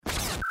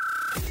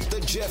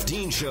Jeff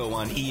Dean Show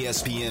on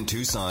ESPN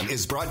Tucson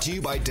is brought to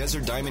you by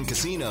Desert Diamond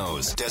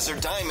Casinos.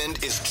 Desert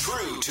Diamond is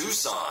true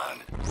Tucson.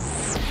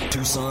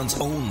 Tucson's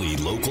only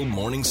local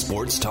morning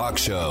sports talk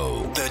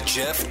show. The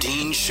Jeff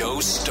Dean Show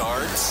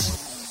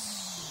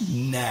starts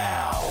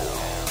now.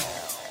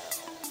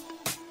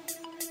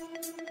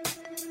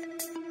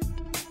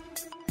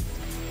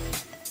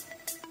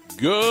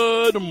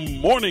 Good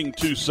morning,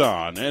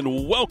 Tucson,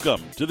 and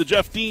welcome to the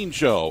Jeff Dean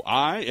Show.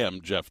 I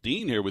am Jeff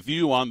Dean here with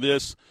you on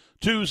this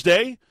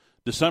Tuesday,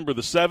 December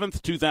the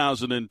 7th,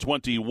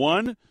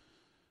 2021,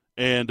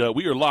 and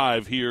we are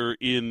live here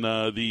in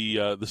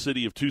the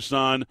city of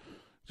Tucson.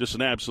 Just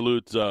an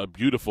absolute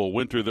beautiful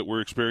winter that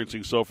we're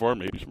experiencing so far.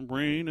 Maybe some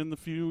rain in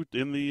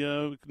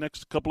the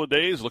next couple of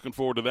days. Looking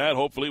forward to that.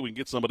 Hopefully we can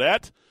get some of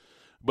that.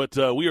 But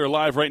we are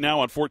live right now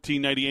on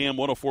 1490 AM,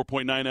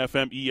 104.9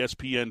 FM,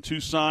 ESPN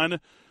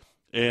Tucson.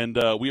 And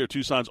we are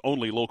Tucson's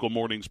only local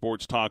morning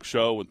sports talk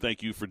show. And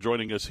thank you for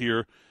joining us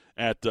here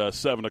at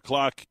 7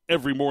 o'clock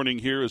every morning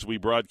here as we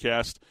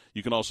broadcast.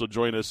 You can also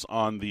join us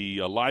on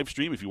the live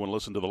stream if you want to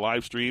listen to the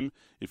live stream.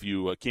 If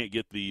you can't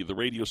get the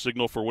radio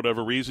signal for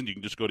whatever reason, you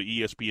can just go to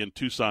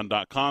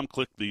espntucson.com,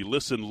 click the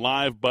Listen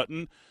Live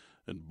button,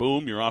 and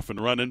boom, you're off and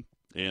running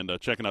and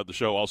checking out the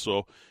show.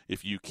 Also,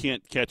 if you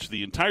can't catch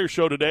the entire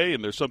show today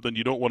and there's something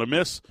you don't want to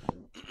miss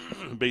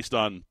based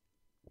on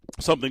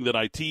something that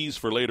I tease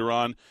for later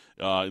on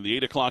in the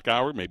 8 o'clock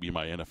hour, maybe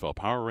my NFL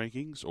power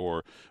rankings,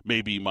 or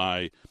maybe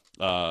my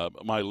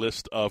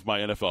list of my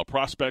NFL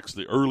prospects,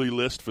 the early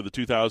list for the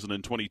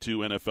 2022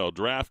 NFL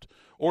Draft,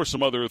 or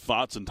some other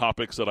thoughts and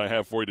topics that I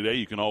have for you today,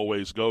 you can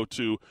always go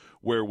to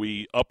where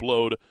we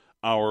upload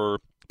our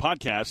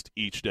podcast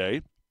each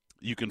day.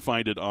 You can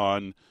find it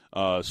on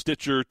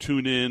Stitcher,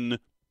 TuneIn,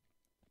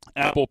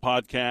 Apple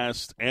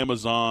Podcasts,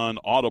 Amazon,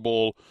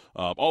 Audible,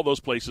 all those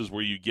places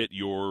where you get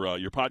your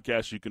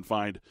podcasts. You can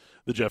find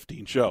the Jeff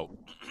Dean Show.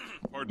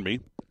 Pardon me.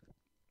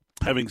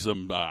 Having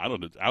some,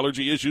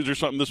 allergy issues or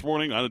something this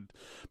morning.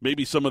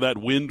 Maybe some of that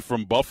wind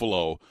from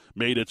Buffalo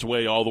made its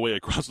way all the way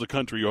across the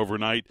country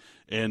overnight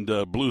and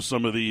blew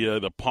some of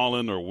the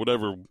pollen or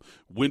whatever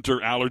winter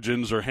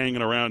allergens are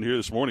hanging around here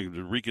this morning,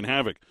 wreaking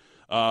havoc.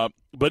 But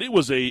it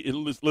was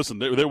listen,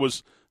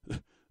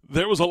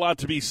 there was a lot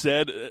to be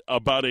said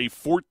about a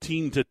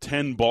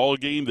 14-10 ball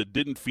game that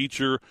didn't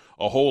feature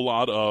a whole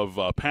lot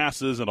of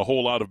passes and a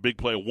whole lot of big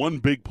play. One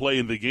big play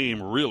in the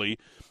game, really.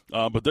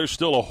 But there's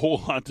still a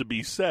whole lot to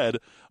be said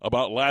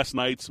about last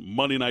night's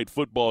Monday Night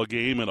Football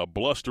game and a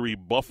blustery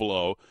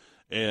Buffalo.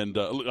 And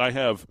I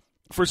have,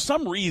 for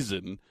some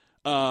reason,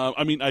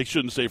 I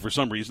shouldn't say for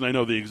some reason. I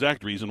know the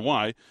exact reason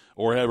why,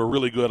 or I have a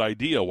really good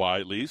idea why,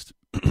 at least,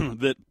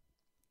 that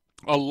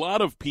a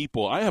lot of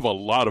people, I have a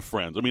lot of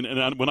friends.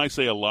 And when I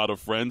say a lot of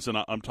friends, and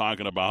I'm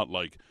talking about,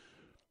 like,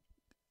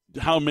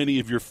 how many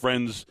of your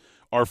friends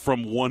are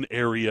from one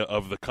area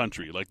of the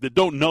country, like, that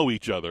don't know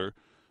each other.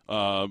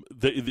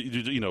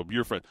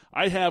 Your friend.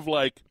 I have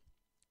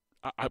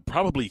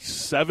probably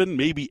 7,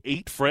 maybe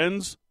 8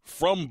 friends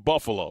from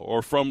Buffalo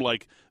or from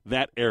like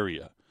that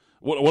area.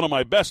 One of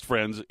my best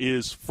friends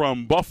is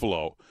from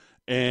Buffalo,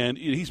 and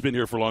he's been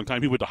here for a long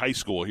time. He went to high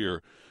school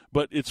here.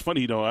 But it's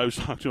funny, I was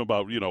talking to him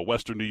about,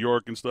 Western New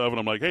York and stuff, and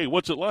I'm like, hey,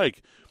 what's it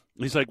like?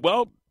 And he's like,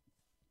 well,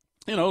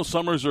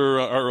 summers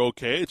are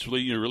okay. It's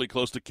really, really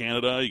close to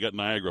Canada. You got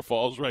Niagara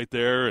Falls right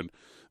there, and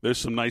there's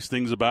some nice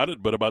things about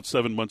it, but about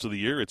 7 months of the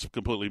year, it's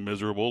completely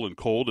miserable and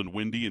cold and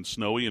windy and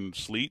snowy and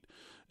sleet.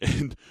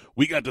 And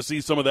we got to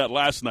see some of that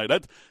last night.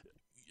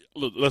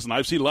 Listen,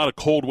 I've seen a lot of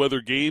cold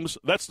weather games.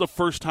 That's the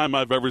first time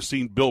I've ever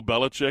seen Bill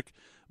Belichick.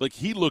 Like,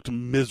 he looked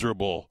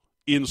miserable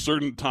in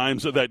certain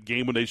times of that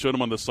game when they showed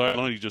him on the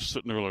sideline. He's just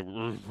sitting there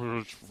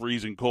like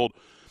freezing cold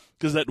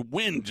because that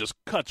wind just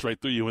cuts right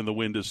through you when the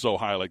wind is so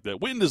high like that.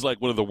 Wind is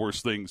like one of the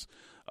worst things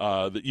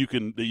that you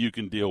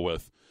can deal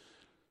with.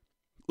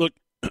 Look,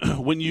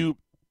 when you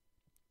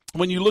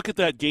look at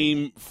that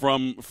game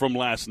from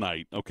last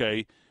night,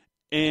 okay,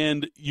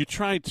 and you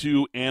try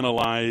to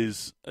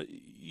analyze,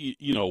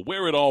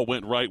 where it all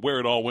went right, where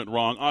it all went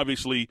wrong.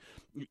 Obviously,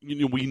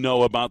 we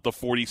know about the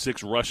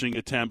 46 rushing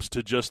attempts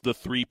to just the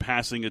 3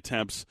 passing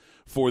attempts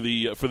for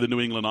the New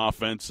England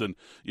offense, and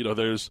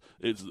it's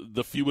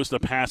the fewest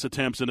of pass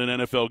attempts in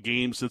an NFL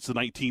game since the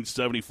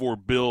 1974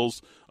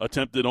 Bills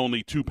attempted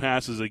only 2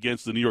 passes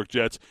against the New York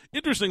Jets.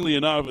 Interestingly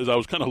enough, as I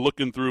was kind of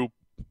looking through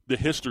the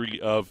history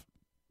of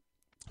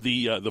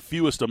the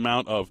fewest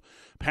amount of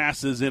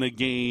passes in a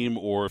game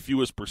or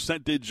fewest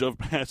percentage of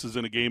passes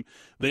in a game,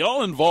 they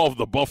all involve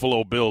the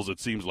Buffalo Bills. It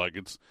seems like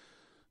it's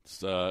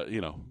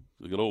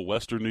good old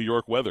Western New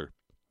York weather.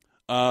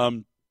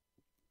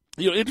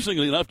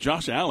 Interestingly enough,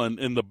 Josh Allen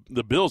and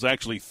the Bills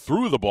actually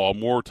threw the ball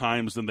more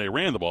times than they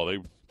ran the ball. They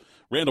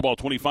ran the ball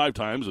 25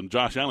 times, and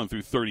Josh Allen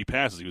threw 30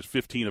 passes. He was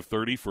 15 of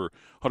 30 for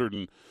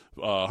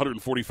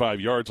 145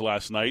 yards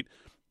last night.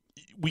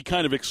 We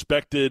kind of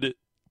expected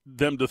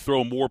them to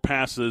throw more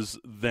passes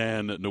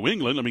than New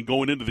England. I mean,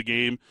 going into the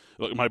game,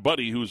 my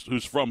buddy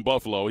who's from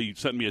Buffalo, he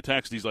sent me a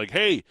text. He's like,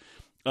 "Hey,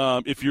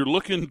 if you're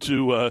looking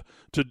to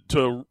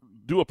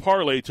do a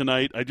parlay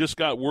tonight. I just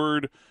got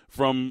word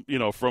from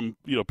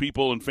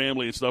people and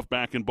family and stuff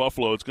back in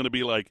Buffalo. It's going to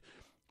be like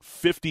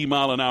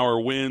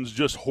 50-mile-an-hour winds,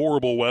 just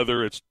horrible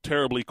weather. It's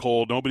terribly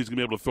cold. Nobody's going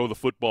to be able to throw the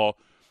football.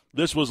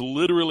 This was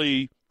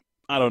literally,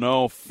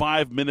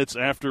 5 minutes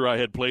after I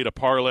had played a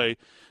parlay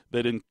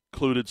that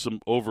included some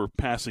over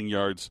passing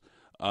yards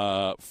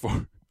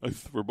for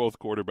both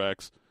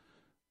quarterbacks.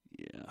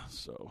 Yeah,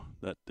 so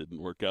that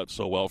didn't work out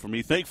so well for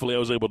me. Thankfully, I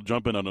was able to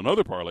jump in on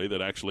another parlay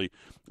that actually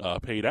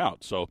paid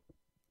out. So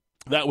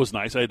that was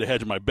nice. I had to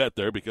hedge my bet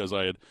there because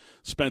I had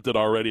spent it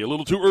already a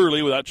little too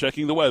early without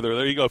checking the weather.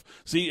 There you go.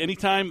 See,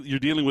 anytime you're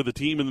dealing with a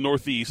team in the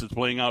Northeast that's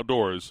playing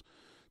outdoors,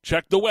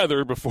 check the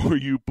weather before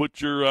you put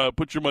your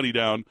money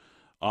down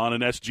on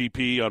an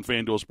SGP on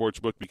FanDuel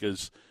Sportsbook,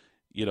 because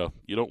you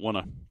don't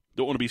want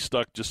to be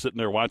stuck just sitting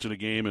there watching a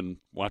game and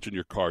watching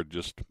your card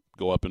just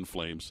go up in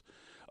flames.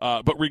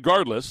 But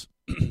regardless,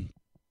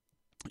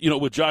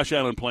 with Josh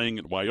Allen playing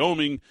at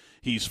Wyoming,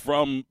 he's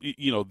from,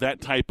 that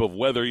type of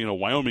weather.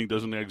 Wyoming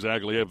doesn't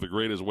exactly have the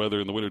greatest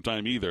weather in the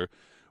wintertime either.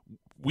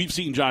 We've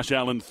seen Josh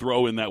Allen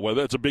throw in that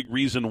weather. That's a big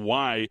reason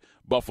why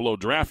Buffalo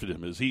drafted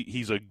him, is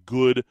he's a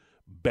good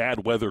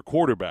bad weather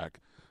quarterback.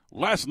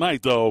 Last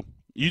night, though,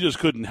 you just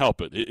couldn't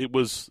help it. It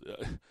was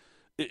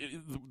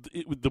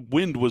the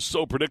wind was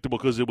so predictable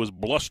because it was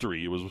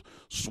blustery. It was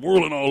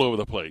swirling all over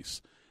the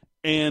place.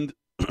 And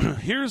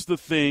here's the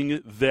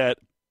thing that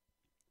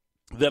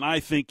I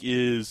think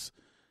is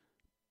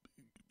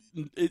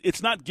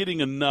it's not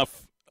getting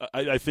enough.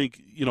 I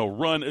think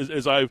run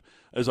as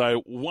I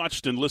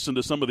watched and listened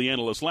to some of the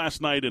analysts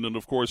last night, and then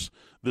of course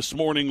this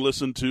morning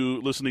listening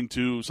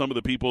to some of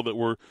the people that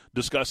were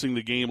discussing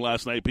the game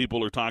last night.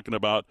 People are talking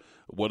about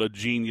what a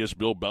genius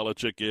Bill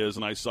Belichick is,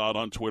 and I saw it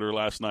on Twitter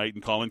last night.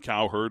 And Colin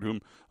Cowherd,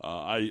 whom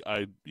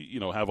I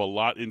have a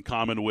lot in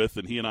common with,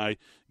 and he and I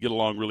get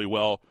along really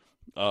well.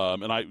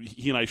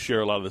 He and I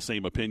share a lot of the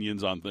same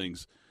opinions on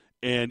things.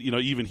 And,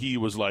 even he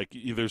was like,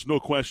 there's no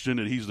question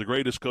that he's the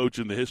greatest coach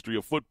in the history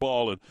of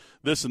football and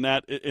this and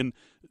that. And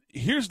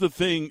here's the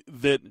thing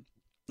that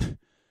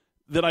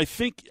I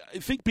think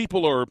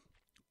people are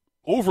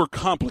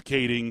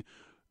overcomplicating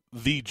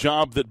the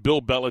job that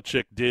Bill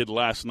Belichick did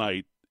last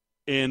night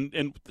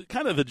and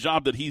kind of the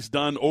job that he's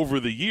done over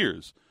the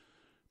years.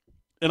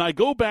 And I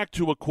go back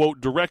to a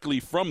quote directly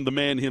from the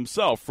man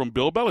himself, from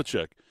Bill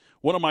Belichick.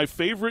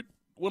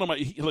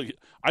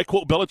 I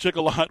quote Belichick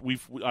a lot.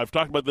 I've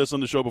talked about this on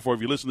the show before.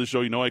 If you listen to the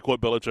show, I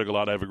quote Belichick a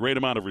lot. I have a great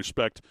amount of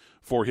respect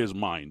for his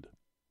mind.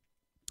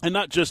 And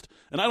I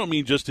don't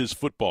mean just his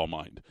football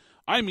mind.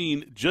 I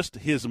mean just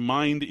his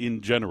mind in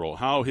general,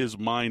 how his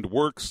mind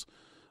works,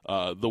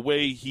 the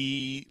way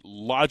he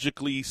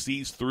logically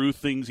sees through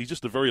things. He's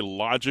just a very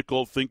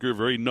logical thinker,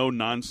 very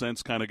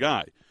no-nonsense kind of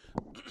guy.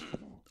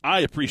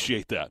 I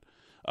appreciate that.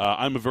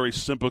 I'm a very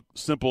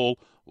simple,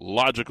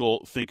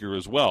 logical thinker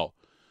as well.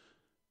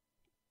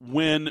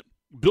 When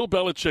Bill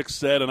Belichick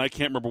said, and I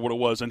can't remember what it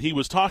was, and he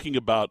was talking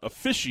about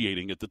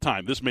officiating at the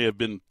time. This may have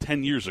been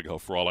 10 years ago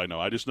for all I know.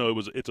 I just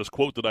know it's a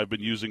quote that I've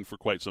been using for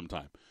quite some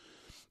time.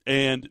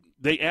 And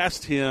they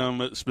asked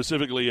him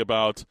specifically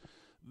about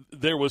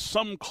there was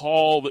some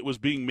call that was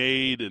being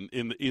made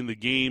in the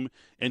game,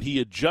 and he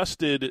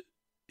adjusted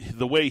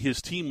the way his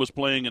team was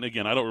playing. And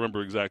again, I don't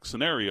remember exact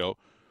scenario,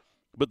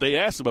 but they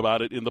asked him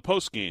about it in the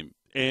postgame.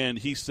 And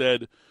he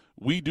said,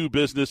 "We do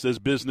business as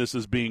business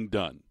is being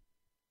done."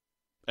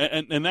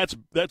 And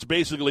that's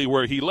basically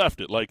where he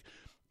left it. Like,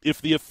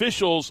 if the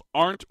officials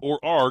aren't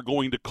or are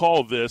going to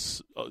call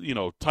this,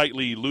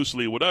 tightly,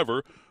 loosely,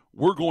 whatever,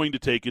 we're going to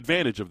take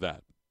advantage of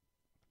that.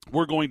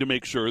 We're going to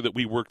make sure that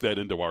we work that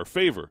into our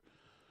favor.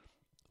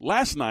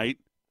 Last night,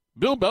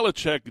 Bill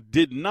Belichick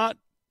did not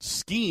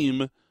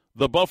scheme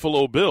the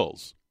Buffalo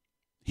Bills.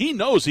 He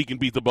knows he can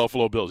beat the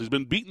Buffalo Bills. He's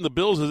been beating the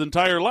Bills his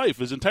entire life,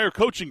 his entire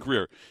coaching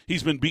career.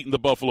 He's been beating the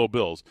Buffalo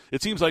Bills.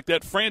 It seems like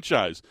that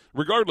franchise,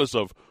 regardless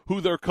of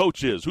who their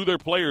coach is, who their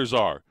players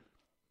are,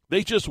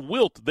 they just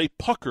wilt, they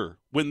pucker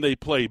when they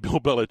play Bill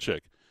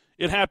Belichick.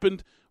 It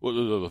happened,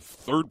 the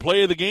third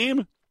play of the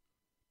game,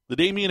 the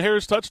Damian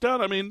Harris touchdown.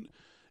 I mean,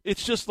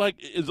 it's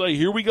like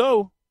here we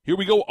go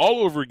all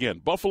over again.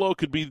 Buffalo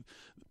could be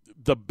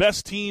the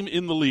best team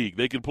in the league.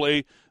 They could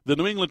play the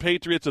New England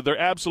Patriots at their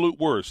absolute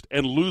worst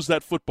and lose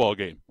that football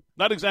game.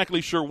 Not exactly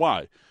sure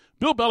why.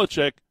 Bill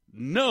Belichick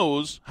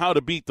knows how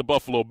to beat the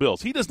Buffalo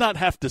Bills. He does not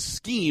have to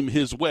scheme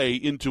his way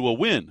into a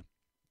win.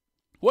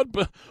 What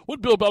Bill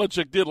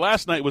Belichick did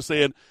last night was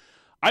saying,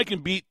 I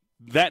can beat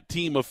that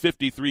team of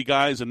 53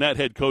 guys and that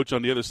head coach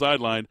on the other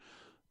sideline.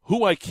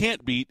 Who I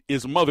can't beat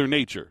is Mother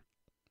Nature.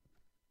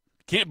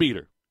 Can't beat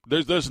her.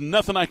 There's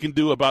nothing I can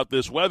do about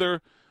this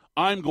weather.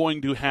 I'm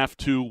going to have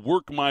to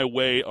work my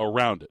way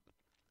around it.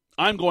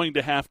 I'm going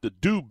to have to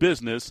do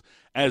business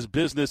as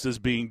business is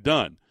being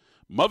done.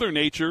 Mother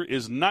Nature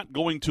is not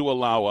going to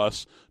allow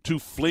us to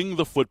fling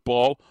the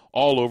football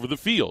all over the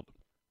field.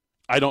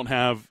 I don't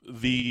have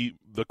the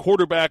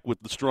quarterback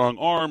with the strong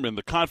arm and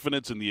the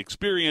confidence and the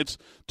experience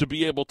to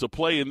be able to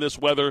play in this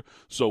weather,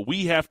 so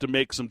we have to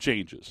make some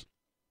changes.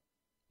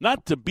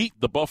 Not to beat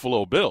the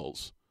Buffalo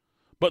Bills,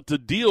 but to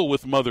deal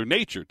with Mother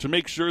Nature, to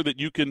make sure that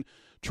you can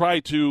try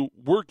to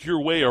work your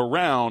way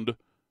around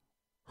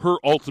her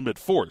ultimate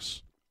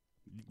force,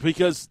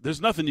 because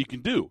there's nothing you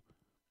can do.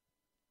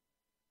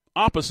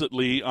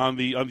 Oppositely, on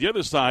the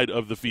other side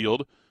of the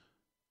field,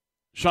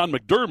 Sean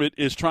McDermott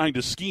is trying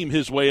to scheme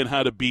his way in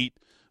how to beat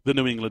the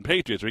New England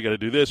Patriots. We got to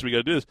do this. We got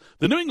to do this.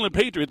 The New England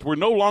Patriots were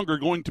no longer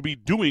going to be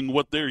doing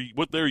what they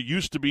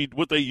used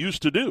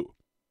to do.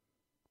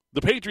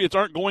 The Patriots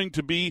aren't going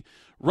to be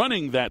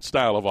running that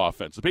style of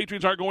offense. The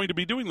Patriots aren't going to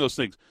be doing those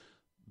things.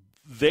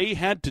 They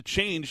had to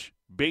change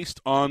based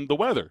on the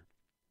weather.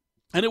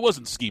 And it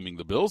wasn't scheming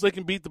the Bills. They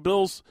can beat the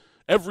Bills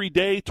every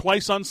day,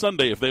 twice on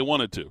Sunday if they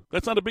wanted to.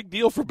 That's not a big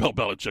deal for Bill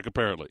Belichick,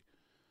 apparently.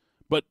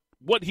 But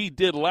what he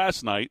did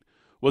last night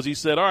was he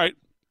said, all right,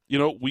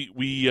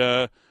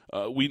 we're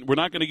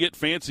not going to get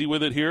fancy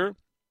with it here.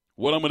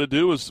 What I'm going to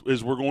do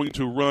is we're going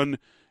to run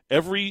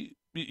every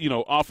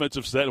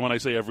offensive set. And when I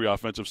say every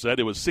offensive set,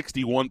 it was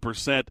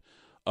 61%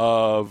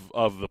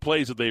 of the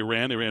plays that they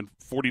ran. They ran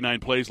 49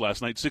 plays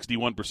last night.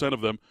 61%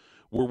 of them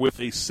were with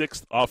a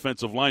sixth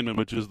offensive lineman,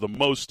 which is the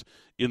most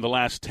in the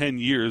last 10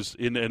 years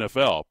in the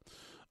NFL.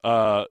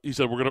 He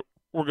said we're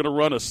going to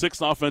run a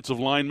sixth offensive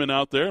lineman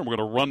out there, and we're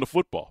going to run the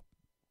football.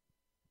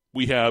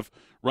 We have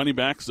running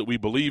backs that we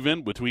believe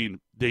in between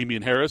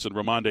Damian Harris and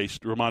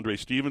Ramondre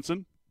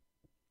Stevenson.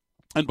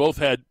 And both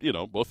had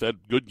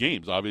good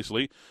games,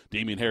 obviously.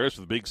 Damian Harris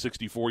with a big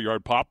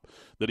 64-yard pop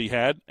that he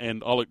had,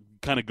 and I'll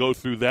kind of go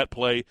through that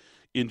play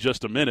in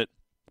just a minute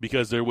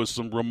because there was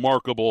some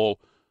remarkable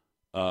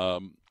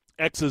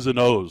X's and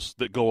O's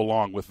that go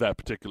along with that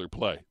particular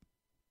play.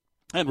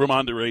 And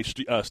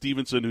Ramondre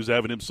Stevenson, who's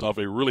having himself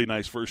a really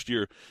nice first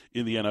year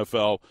in the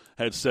NFL,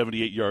 had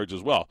 78 yards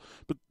as well.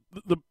 But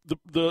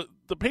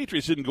the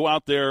Patriots didn't go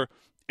out there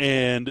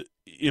and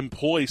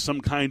employ some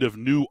kind of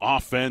new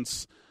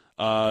offense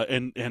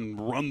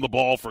and run the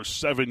ball for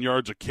 7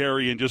 yards a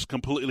carry and just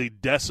completely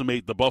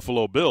decimate the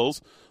Buffalo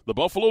Bills. The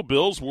Buffalo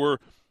Bills were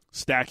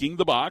stacking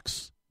the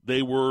box.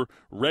 They were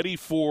ready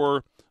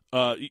for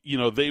the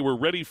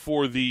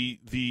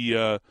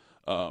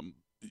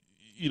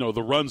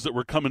runs that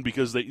were coming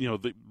because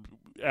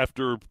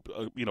after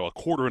a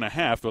quarter and a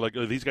half, they're like,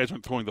 these guys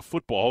aren't throwing the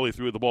football. They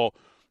threw the ball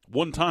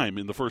one time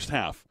in the first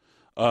half.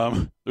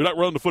 They're not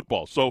running the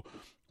football. So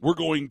we're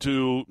going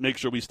to make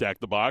sure we stack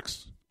the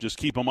box, just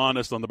keep them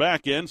honest on the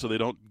back end so they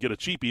don't get a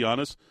cheapie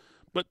on us.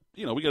 But,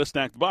 we got to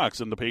stack the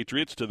box. And the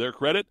Patriots, to their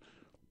credit,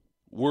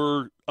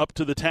 were up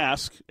to the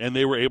task, and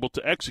they were able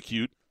to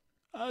execute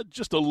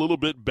just a little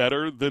bit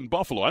better than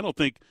Buffalo. I don't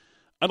think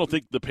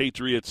the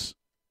Patriots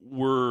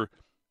were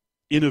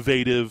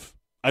innovative.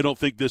 I don't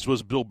think this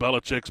was Bill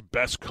Belichick's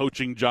best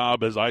coaching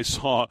job, as I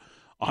saw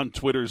on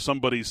Twitter.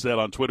 Somebody said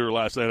on Twitter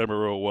last night, I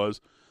remember who it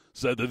was,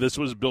 said that this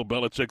was Bill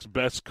Belichick's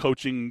best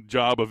coaching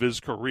job of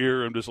his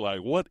career. I'm just like,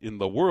 what in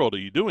the world are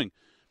you doing?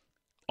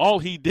 All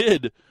he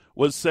did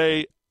was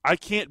say, I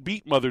can't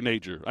beat Mother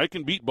Nature. I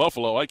can beat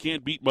Buffalo. I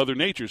can't beat Mother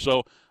Nature,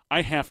 so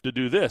I have to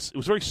do this. It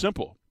was very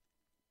simple.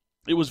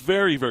 It was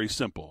very, very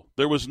simple.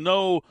 There was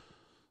no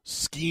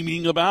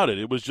scheming about it.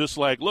 It was just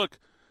like, look,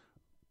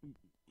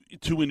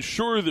 to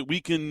ensure that we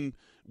can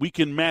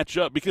match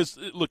up, because,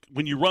 look,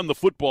 when you run the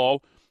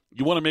football,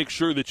 you want to make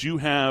sure that you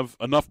have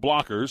enough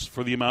blockers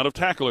for the amount of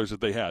tacklers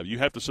that they have. You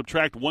have to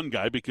subtract one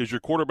guy because your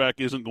quarterback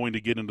isn't going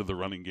to get into the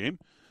running game.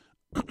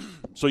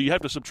 So you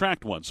have to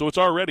subtract one. So it's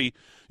already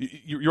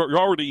you're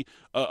already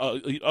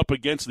up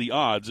against the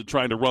odds in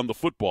trying to run the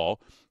football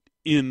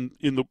in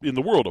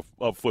the world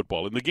of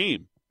football, in the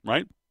game,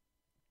 right?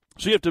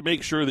 So you have to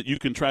make sure that you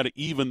can try to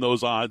even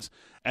those odds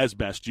as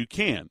best you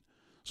can.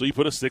 So you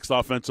put a sixth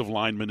offensive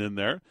lineman in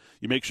there.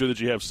 You make sure that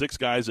you have six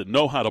guys that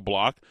know how to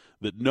block,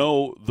 that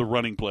know the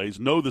running plays,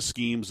 know the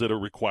schemes that are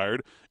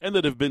required, and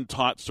that have been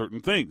taught certain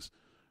things.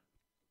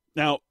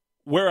 Now,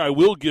 where I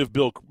will give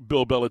Bill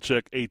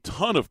Belichick a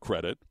ton of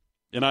credit,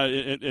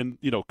 and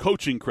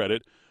coaching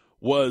credit,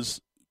 was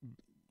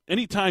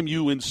anytime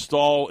you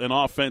install an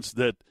offense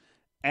that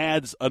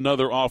adds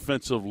another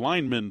offensive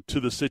lineman to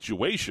the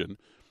situation,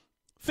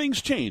 things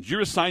change.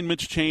 Your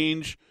assignments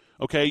change.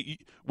 Okay,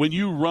 when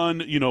you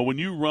run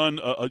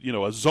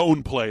a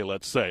zone play,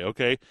 let's say,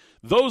 okay,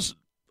 those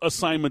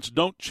assignments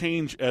don't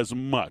change as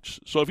much.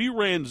 So if you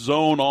ran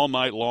zone all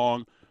night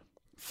long,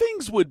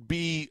 things would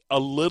be a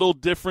little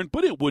different,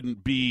 but it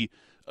wouldn't be,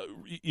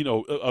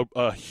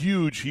 a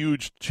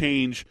huge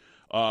change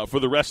for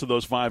the rest of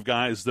those five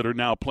guys that are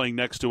now playing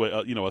next to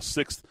a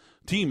sixth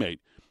teammate.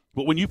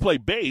 But when you play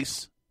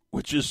base,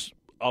 which is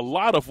a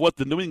lot of what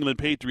the New England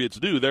Patriots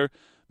do, they're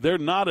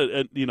not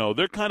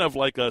they're kind of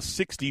like a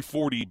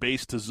 60-40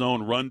 base to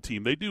zone run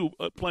team. They do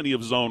plenty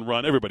of zone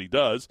run. Everybody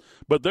does,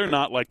 but they're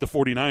not like the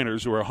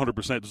 49ers who are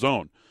 100%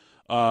 zone.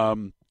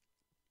 The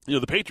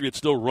Patriots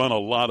still run a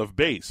lot of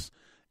base,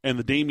 and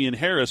the Damian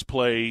Harris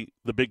play,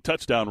 the big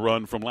touchdown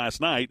run from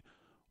last night,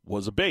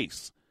 was a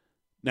base.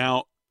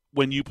 Now,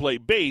 when you play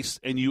base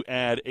and you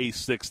add a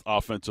sixth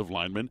offensive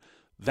lineman,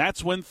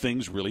 that's when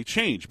things really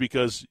change,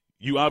 because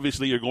you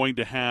obviously are going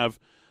to have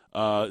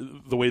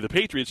the way the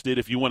Patriots did,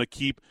 if you want to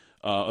keep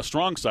a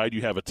strong side,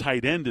 you have a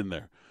tight end in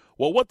there.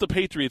 Well, what the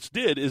Patriots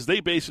did is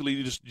they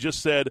basically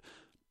just said,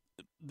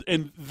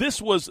 and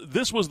this was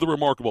the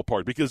remarkable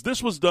part, because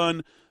this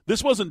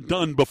wasn't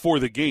done before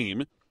the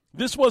game.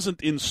 This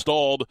wasn't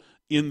installed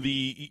in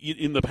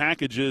the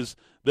packages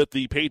that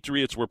the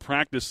Patriots were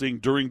practicing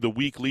during the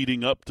week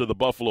leading up to the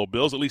Buffalo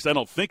Bills. At least I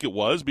don't think it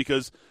was,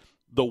 because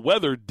the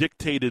weather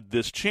dictated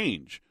this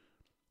change.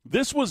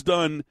 This was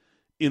done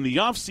in the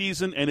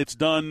offseason, and it's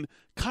done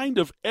kind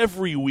of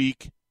every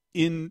week.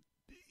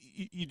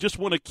 You just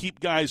want to keep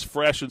guys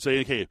fresh and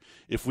say, okay,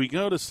 if we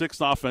go to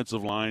 6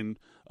 offensive line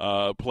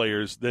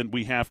players, then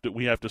we have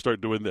to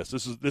start doing this.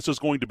 This is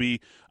going to be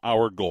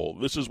our goal.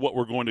 This is what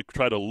we're going to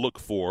try to look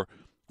for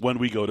when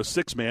we go to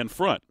 6-man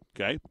front.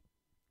 Okay,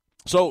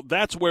 so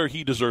that's where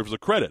he deserves the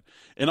credit.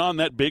 And on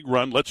that big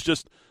run, let's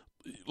just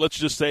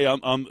say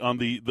on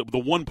the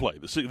one play,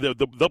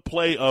 the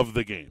play of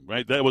the game,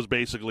 right? That was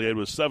basically, it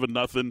was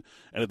 7-0, and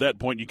at that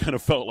point you kind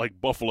of felt like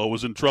Buffalo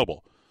was in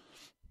trouble.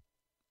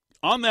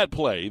 On that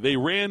play, they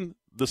ran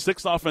the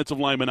 6 offensive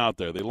linemen out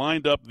there. They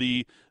lined up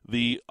the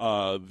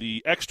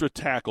extra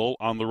tackle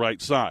on the right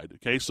side.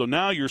 Okay, so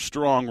now you're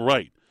strong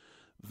right.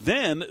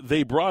 Then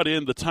they brought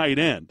in the tight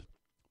end.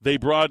 They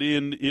brought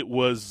in, it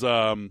was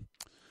I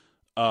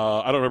don't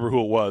remember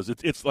who it was.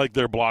 It's like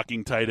their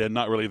blocking tight end,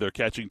 not really their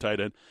catching tight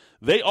end.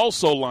 They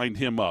also lined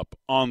him up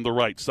on the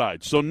right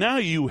side. So now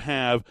you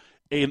have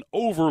an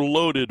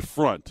overloaded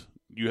front.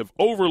 You have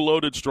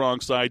overloaded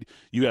strong side.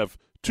 You have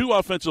 2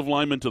 offensive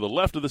linemen to the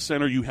left of the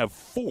center. You have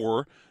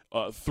 4,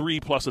 3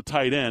 plus a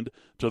tight end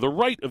to the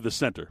right of the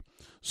center.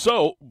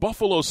 So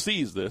Buffalo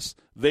sees this.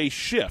 They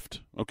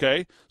shift,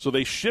 okay? So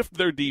they shift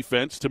their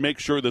defense to make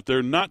sure that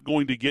they're not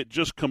going to get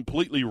just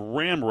completely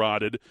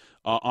ramrodded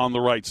on the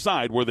right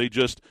side, where they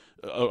just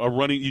are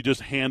running. You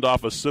just hand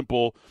off a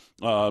simple,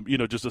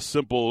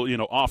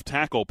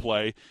 off-tackle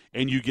play,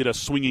 and you get a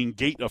swinging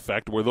gate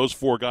effect where those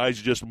 4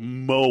 guys just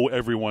mow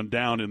everyone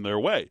down in their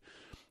way.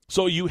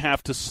 So you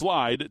have to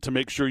slide to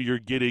make sure you're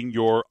getting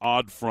your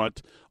odd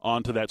front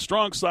onto that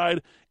strong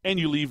side, and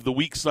you leave the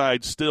weak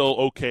side still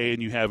okay,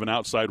 and you have an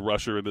outside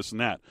rusher and this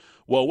and that.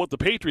 Well, what the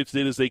Patriots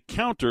did is they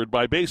countered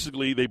by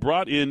basically they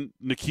brought in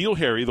N'Keal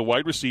Harry, the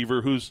wide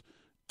receiver, who's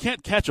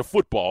can't catch a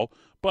football,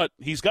 but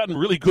he's gotten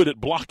really good at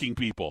blocking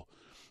people.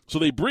 So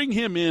they bring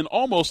him in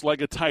almost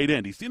like a tight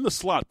end. He's in the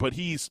slot, but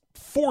he's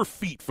 4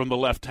 feet from the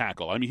left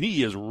tackle. I mean,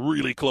 he is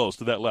really close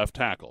to that left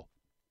tackle.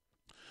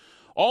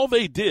 All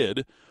they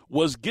did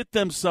was get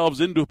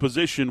themselves into a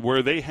position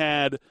where they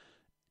had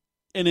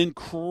an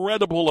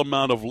incredible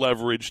amount of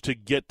leverage to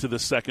get to the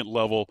second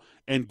level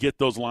and get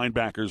those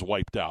linebackers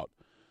wiped out.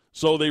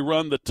 So they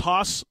run the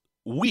toss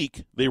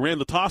weak. They ran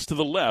the toss to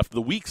the left,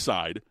 the weak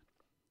side.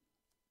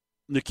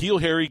 N'Keal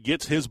Harry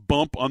gets his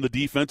bump on the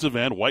defensive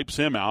end, wipes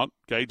him out,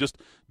 okay,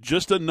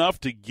 just enough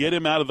to get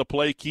him out of the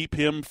play, keep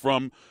him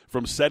from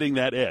setting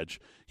that edge.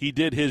 He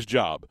did his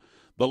job.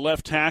 The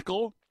left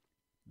tackle,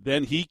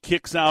 then he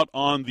kicks out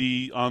on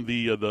the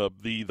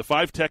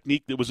 5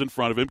 technique that was in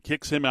front of him,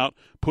 kicks him out,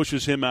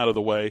 pushes him out of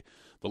the way.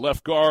 The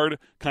left guard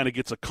kind of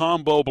gets a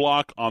combo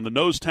block on the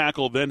nose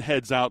tackle, then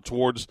heads out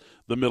towards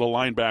the middle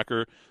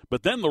linebacker.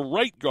 But then the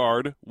right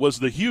guard was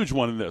the huge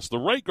one in this. The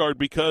right guard,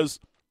 because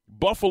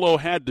Buffalo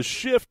had to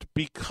shift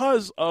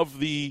because of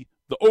the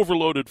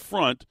overloaded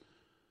front,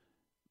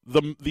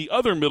 the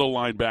other middle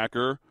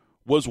linebacker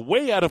was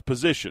way out of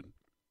position.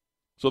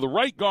 So the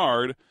right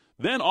guard,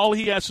 then all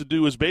he has to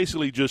do is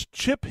basically just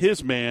chip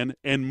his man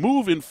and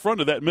move in front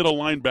of that middle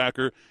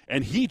linebacker,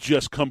 and he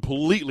just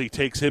completely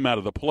takes him out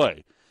of the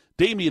play.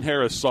 Damian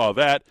Harris saw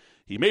that.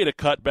 He made a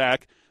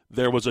cutback.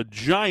 There was a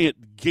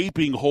giant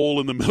gaping hole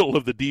in the middle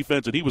of the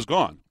defense, and he was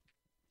gone.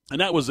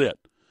 And that was it.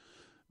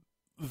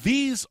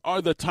 These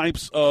are the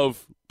types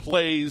of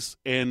plays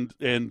and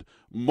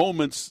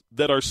moments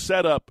that are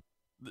set up.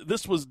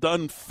 This was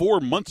done 4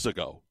 months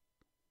ago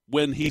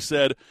when he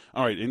said,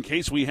 all right, in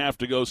case we have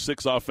to go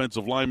 6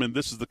 offensive linemen,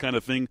 this is the kind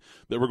of thing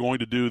that we're going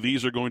to do.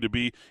 These are going to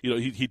be,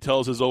 he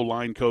tells his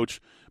O-line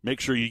coach, make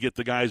sure you get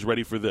the guys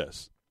ready for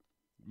this.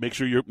 Make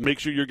sure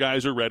your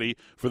guys are ready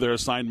for their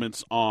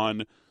assignments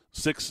on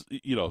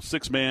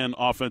 6-man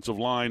offensive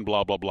line,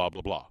 blah, blah, blah,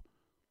 blah, blah.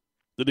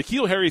 The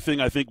N'Keal Harry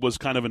thing, I think, was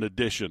kind of an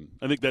addition.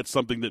 I think that's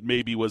something that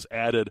maybe was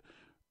added,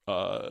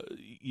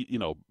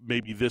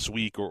 maybe this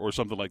week or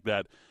something like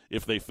that,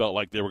 if they felt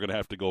like they were going to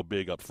have to go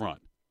big up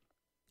front.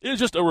 It was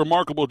just a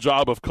remarkable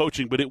job of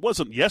coaching, but it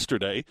wasn't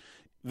yesterday.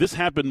 This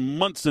happened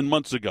months and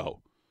months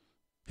ago.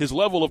 His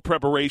level of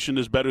preparation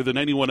is better than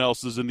anyone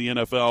else's in the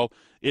NFL.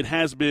 It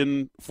has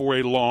been for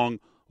a long,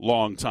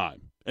 long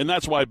time. And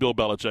that's why Bill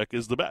Belichick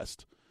is the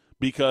best.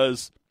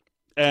 Because,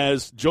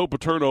 as Joe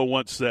Paterno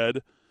once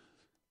said,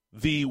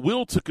 the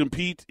will to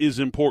compete is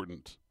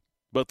important,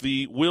 but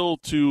the will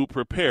to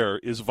prepare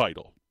is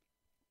vital.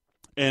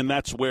 And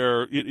that's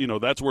where,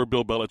 that's where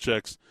Bill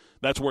Belichick's,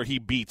 that's where he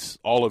beats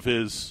all of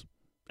his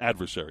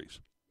adversaries,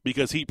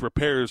 because he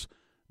prepares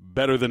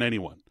better than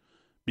anyone,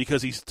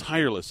 because he's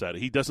tireless at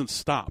it. He doesn't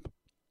stop.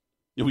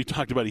 We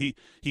talked about it.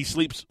 He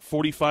sleeps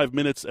 45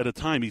 minutes at a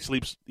time. He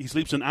sleeps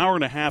an hour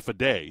and a half a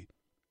day,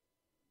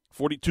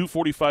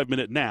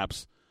 45-minute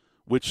naps,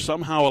 which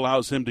somehow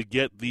allows him to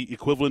get the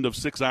equivalent of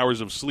 6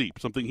 hours of sleep,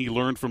 something he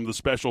learned from the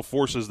special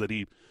forces that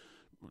he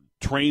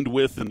trained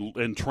with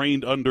and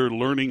trained under,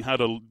 learning how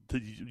to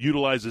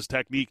utilize his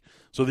technique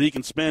so that he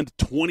can spend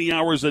 20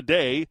 hours a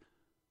day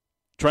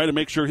trying to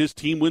make sure his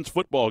team wins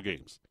football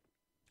games.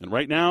 And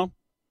right now,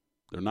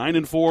 they're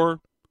 9-4.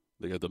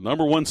 They got the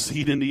number 1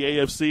 seed in the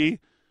AFC.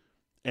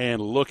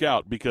 And look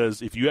out,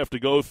 because if you have to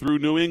go through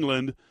New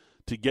England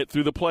to get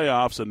through the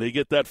playoffs and they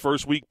get that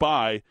first week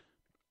bye,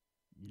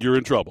 you're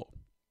in trouble.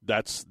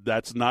 That's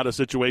not a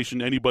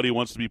situation anybody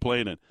wants to be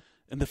playing in.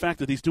 And the fact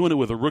that he's doing it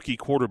with a rookie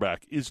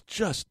quarterback is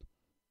just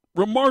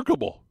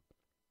remarkable.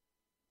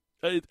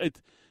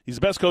 He's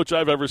the best coach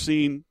I've ever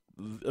seen,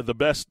 the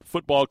best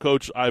football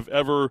coach I've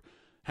ever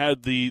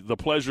had the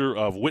pleasure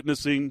of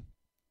witnessing.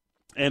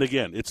 And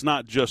again, it's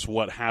not just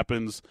what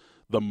happens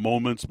the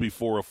moments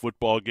before a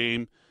football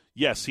game.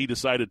 Yes, he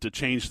decided to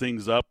change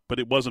things up, but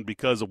it wasn't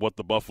because of what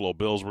the Buffalo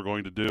Bills were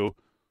going to do.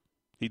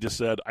 He just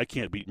said, I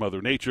can't beat Mother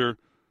Nature.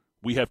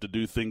 We have to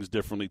do things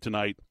differently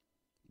tonight.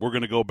 We're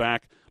going to go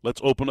back.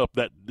 Let's open up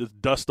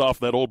dust off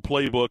that old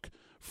playbook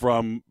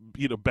from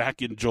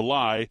back in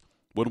July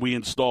when we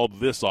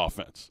installed this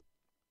offense.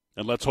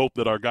 And let's hope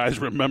that our guys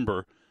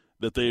remember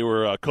that they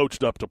were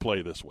coached up to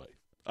play this way.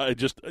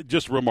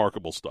 Just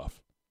remarkable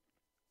stuff.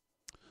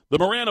 The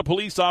Marana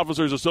Police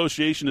Officers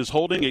Association is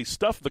holding a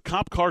Stuff the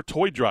Cop Car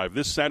toy drive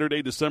this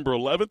Saturday, December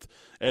 11th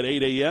at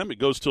 8 a.m. It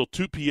goes till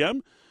 2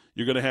 p.m.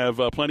 You're going to have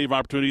plenty of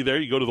opportunity there.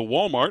 You go to the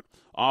Walmart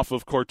off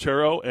of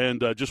Cortero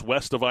and just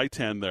west of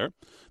I-10 there.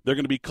 They're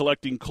going to be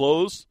collecting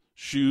clothes,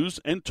 shoes,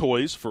 and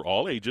toys for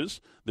all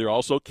ages. There are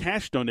also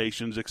cash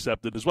donations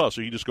accepted as well. So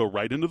you just go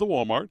right into the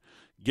Walmart,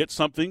 get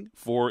something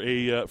for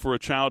a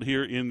child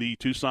here in the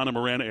Tucson and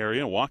Marana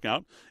area, and walk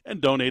out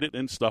and donate it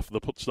and stuff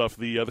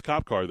the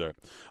cop car there.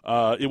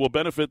 It will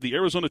benefit the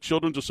Arizona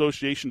Children's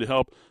Association to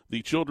help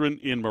the children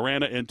in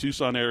Marana and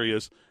Tucson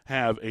areas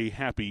have a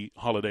happy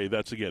holiday.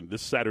 That's, again,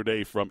 this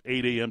Saturday from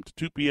 8 a.m. to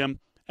 2 p.m.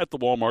 at the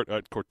Walmart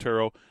at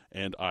Cortero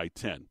and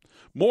I-10.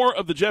 More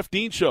of the Jeff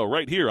Dean Show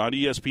right here on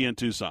ESPN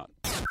Tucson.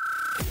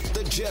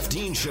 The Jeff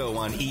Dean Show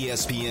on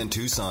ESPN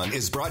Tucson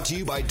is brought to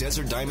you by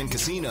Desert Diamond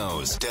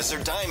Casinos.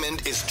 Desert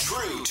Diamond is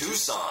true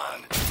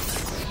Tucson.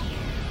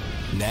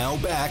 Now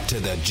back to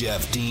the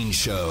Jeff Dean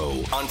Show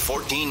on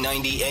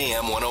 1490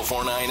 AM,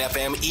 104.9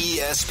 FM,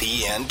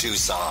 ESPN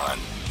Tucson.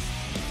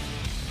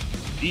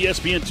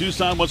 ESPN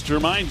Tucson wants to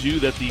remind you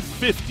that the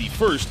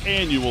 51st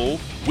annual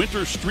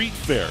Winter Street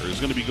Fair is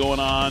going to be going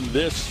on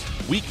this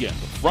weekend,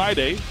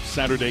 Friday,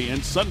 Saturday,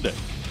 and Sunday.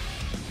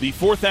 The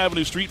 4th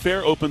Avenue Street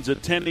Fair opens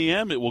at 10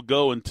 a.m. It will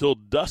go until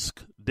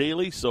dusk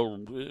daily,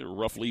 so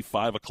roughly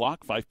 5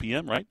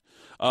 p.m., right?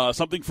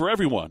 Something for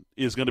everyone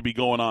is going to be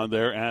going on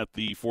there at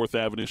the 4th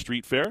Avenue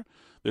Street Fair.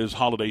 There's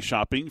holiday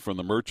shopping from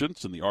the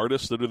merchants and the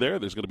artists that are there.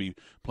 There's going to be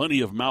plenty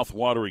of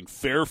mouth-watering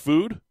fair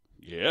food.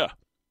 Yeah.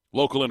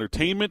 Local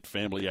entertainment,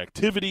 family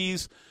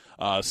activities.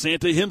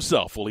 Santa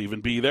himself will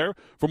even be there.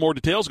 For more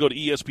details, go to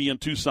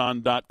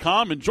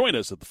ESPNTucson.com and join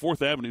us at the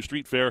 4th Avenue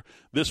Street Fair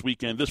this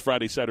weekend, this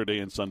Friday, Saturday,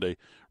 and Sunday,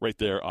 right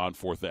there on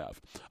 4th Ave.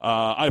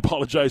 I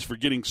apologize for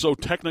getting so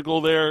technical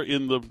there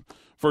in the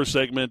first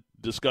segment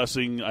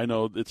discussing. I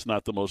know it's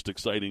not the most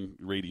exciting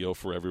radio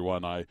for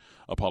everyone. I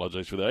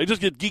apologize for that. I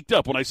just get geeked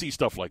up when I see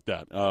stuff like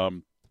that.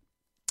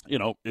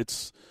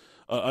 It's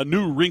a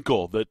new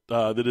wrinkle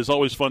that is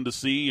always fun to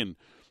see, and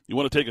you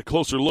want to take a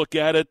closer look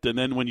at it, and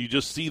then when you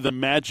just see the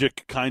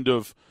magic kind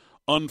of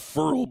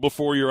unfurl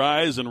before your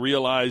eyes and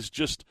realize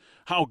just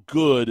how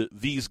good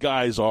these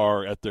guys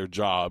are at their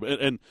job.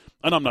 And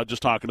I'm not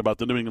just talking about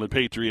the New England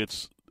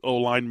Patriots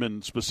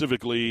O-linemen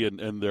specifically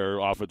and their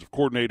offensive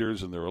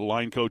coordinators and their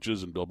line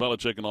coaches and Bill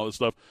Belichick and all this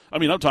stuff. I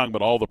mean, I'm talking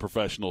about all the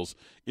professionals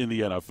in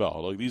the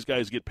NFL. Like, these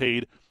guys get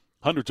paid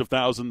hundreds of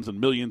thousands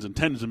and millions and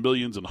tens of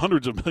millions and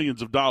hundreds of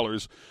millions of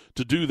dollars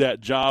to do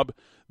that job.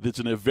 That's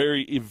in a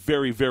very,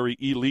 very, very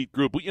elite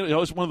group.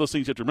 It's one of those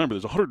things you have to remember.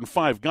 There's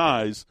 105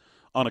 guys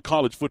on a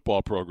college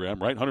football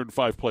program, right?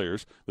 105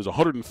 players. There's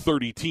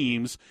 130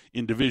 teams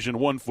in Division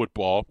I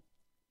football.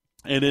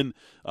 And in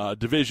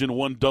Division I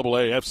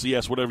AA,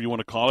 FCS, whatever you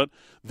want to call it,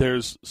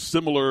 there's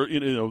similar,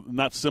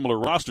 not similar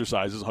roster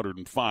sizes,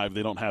 105.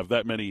 They don't have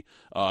that many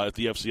at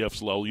the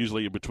FCS level,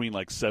 usually between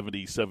like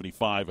 70,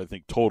 75, I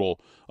think, total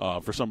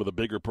for some of the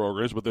bigger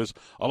programs. But there's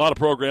a lot of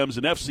programs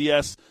in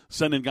FCS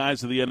sending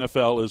guys to the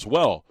NFL as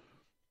well.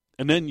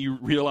 And then you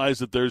realize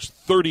that there's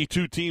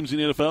 32 teams in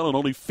the NFL and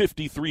only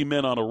 53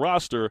 men on a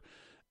roster,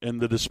 and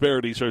the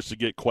disparity starts to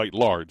get quite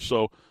large.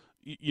 So,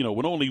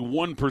 when only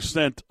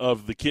 1%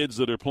 of the kids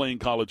that are playing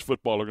college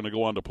football are going to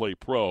go on to play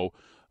pro,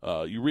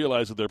 you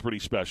realize that they're pretty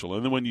special.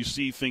 And then when you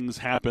see things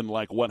happen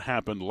like what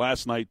happened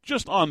last night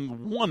just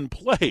on one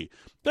play,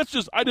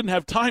 I didn't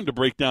have time to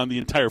break down the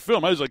entire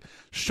film. I was like,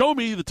 show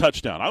me the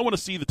touchdown. I want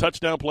to see the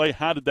touchdown play.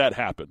 How did that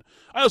happen?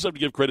 I also have to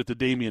give credit to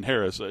Damian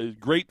Harris.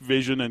 Great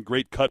vision and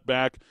great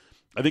cutback.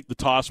 I think the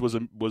toss was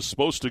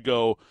supposed to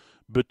go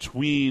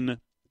between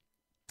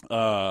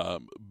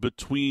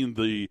between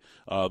the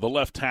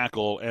left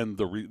tackle and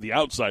the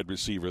outside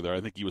receiver there.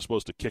 I think he was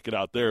supposed to kick it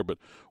out there, but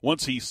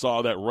once he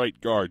saw that right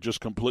guard just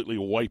completely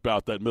wipe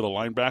out that middle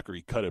linebacker,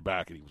 he cut it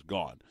back and he was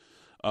gone.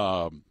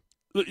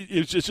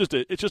 It's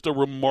just a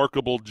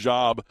remarkable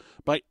job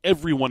by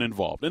everyone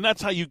involved, and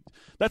that's how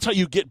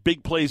you get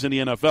big plays in the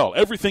NFL.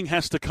 Everything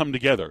has to come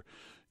together.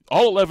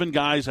 All 11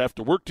 guys have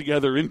to work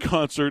together in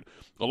concert,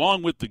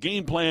 along with the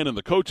game plan and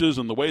the coaches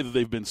and the way that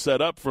they've been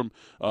set up from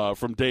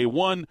day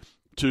one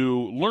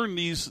to learn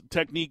these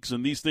techniques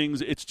and these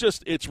things.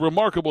 It's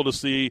remarkable to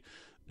see.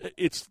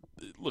 It's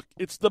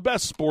the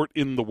best sport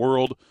in the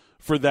world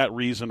for that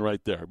reason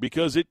right there,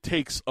 because it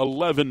takes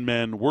 11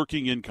 men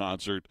working in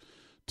concert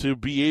to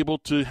be able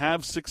to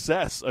have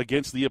success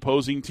against the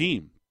opposing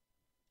team.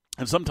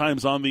 And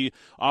sometimes on the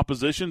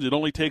opposition, it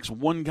only takes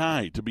one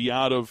guy to be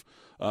out of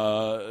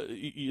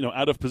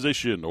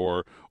position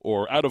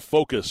or out of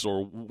focus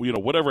or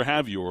whatever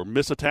have you, or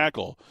miss a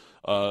tackle.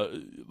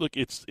 Look,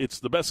 it's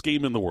the best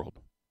game in the world,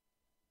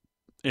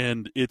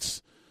 and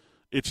it's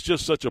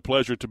just such a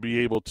pleasure to be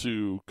able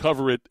to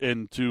cover it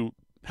and to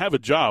have a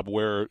job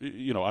where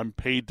I'm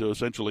paid to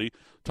essentially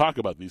talk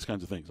about these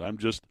kinds of things. I'm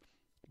just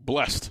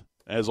blessed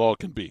as all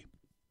can be.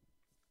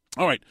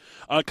 All right,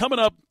 coming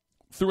up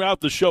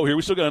throughout the show here,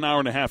 we still got an hour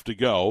and a half to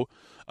go.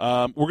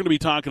 We're going to be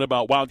talking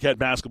about Wildcat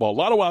basketball. A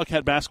lot of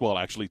Wildcat basketball,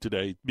 actually,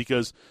 today,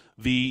 because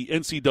the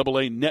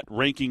NCAA net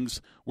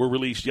rankings were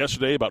released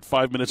yesterday, about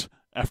 5 minutes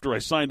after I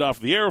signed off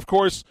the air, of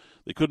course.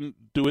 They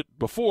couldn't do it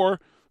before,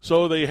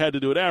 so they had to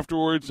do it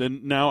afterwards,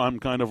 and now I'm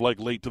kind of like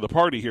late to the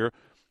party here.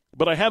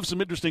 But I have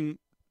some interesting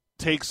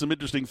takes, some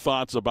interesting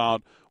thoughts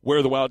about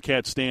where the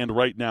Wildcats stand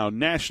right now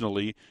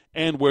nationally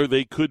and where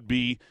they could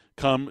be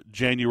come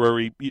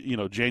January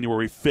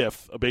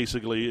 5th,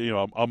 basically,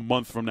 a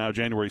month from now,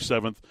 January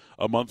 7th,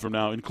 a month from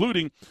now,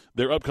 including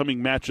their upcoming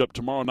matchup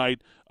tomorrow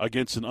night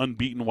against an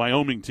unbeaten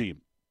Wyoming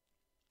team.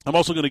 I'm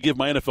also going to give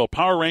my NFL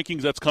Power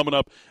Rankings. That's coming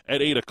up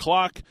at 8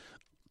 o'clock.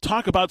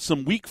 Talk about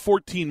some Week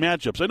 14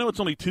 matchups. I know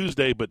it's only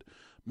Tuesday, but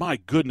my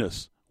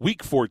goodness,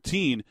 Week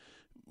 14,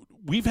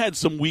 we've had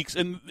some weeks,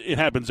 and it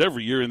happens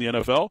every year in the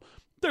NFL.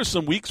 There's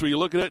some weeks where you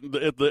look at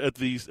it at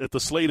the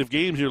slate of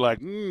games, you're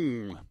like,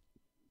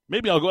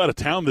 maybe I'll go out of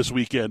town this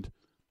weekend.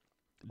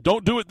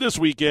 Don't do it this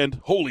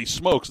weekend. Holy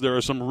smokes, there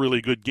are some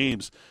really good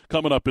games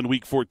coming up in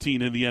Week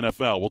 14 in the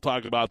NFL. We'll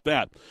talk about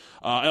that.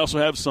 I also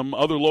have some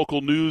other local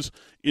news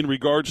in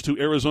regards to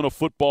Arizona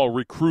football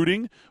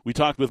recruiting. We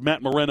talked with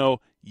Matt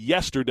Moreno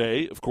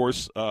yesterday, of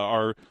course,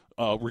 our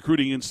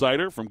recruiting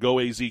insider from Go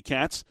AZ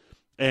Cats,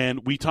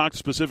 and we talked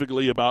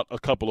specifically about a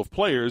couple of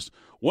players.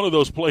 One of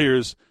those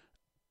players,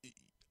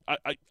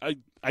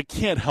 I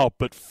can't help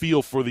but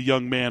feel for the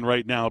young man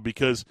right now,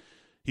 because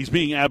he's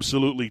being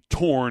absolutely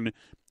torn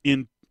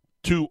in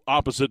two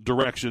opposite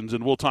directions,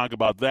 and we'll talk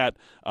about that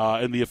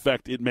and the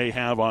effect it may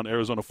have on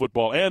Arizona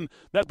football and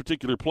that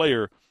particular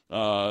player,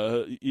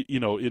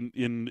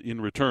 in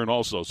return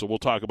also. So we'll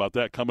talk about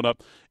that coming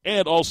up.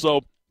 And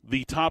also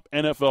the top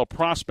NFL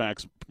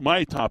prospects,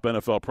 my top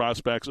NFL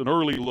prospects, an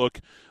early look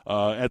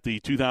at the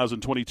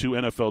 2022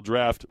 NFL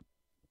Draft.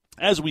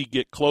 As we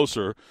get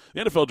closer,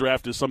 the NFL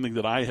Draft is something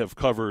that I have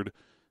covered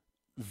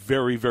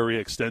very, very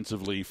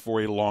extensively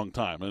for a long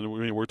time. And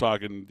we're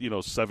talking,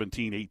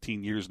 17,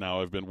 18 years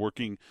now I've been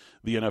working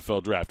the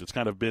NFL Draft. It's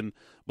kind of been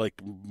like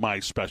my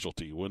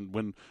specialty.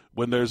 When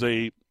there's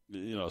a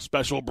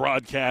special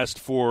broadcast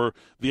for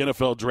the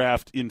NFL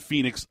Draft in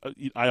Phoenix,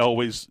 I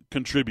always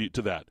contribute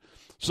to that.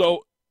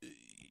 So,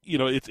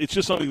 it's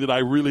just something that I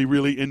really,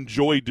 really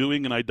enjoy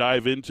doing and I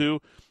dive into.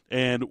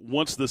 And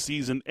once the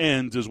season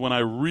ends is when I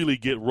really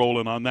get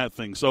rolling on that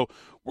thing. So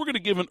we're going to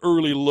give an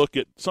early look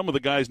at some of the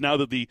guys now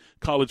that the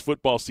college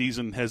football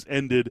season has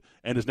ended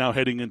and is now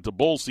heading into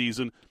bowl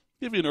season.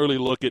 Give you an early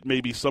look at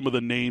maybe some of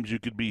the names you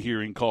could be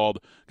hearing called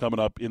coming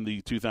up in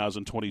the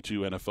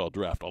 2022 NFL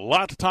Draft. A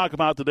lot to talk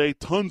about today,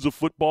 tons of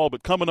football,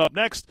 but coming up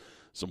next,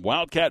 some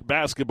Wildcat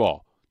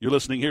basketball. You're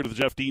listening here to The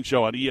Jeff Dean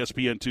Show on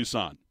ESPN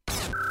Tucson.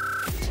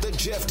 The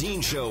Jeff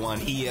Dean Show on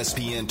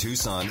ESPN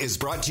Tucson is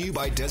brought to you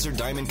by Desert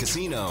Diamond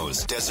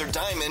Casinos. Desert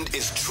Diamond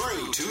is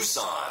true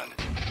Tucson.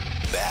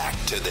 Back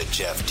to the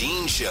Jeff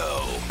Dean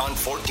Show on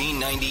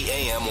 1490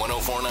 AM,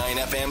 104.9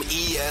 FM,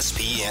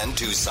 ESPN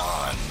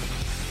Tucson.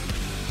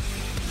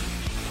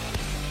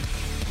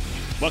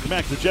 Welcome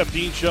back to the Jeff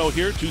Dean Show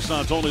here,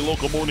 Tucson's only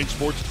local morning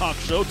sports talk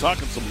show,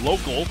 talking some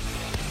local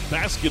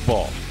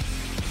basketball.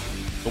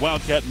 The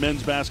Wildcat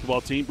men's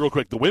basketball team, real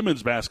quick, the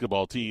women's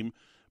basketball team,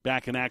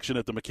 back in action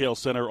at the McHale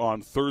Center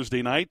on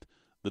Thursday night.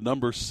 The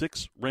number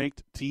 6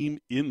 ranked team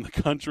in the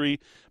country,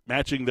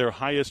 matching their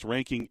highest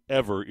ranking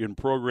ever in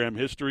program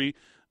history.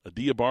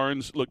 Adia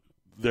Barnes, look,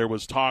 there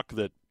was talk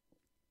that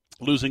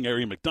losing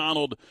Ari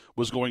McDonald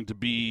was going to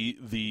be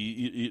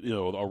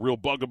a real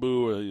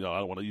bugaboo. I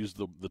don't want to use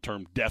the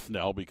term death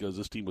knell, because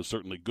this team was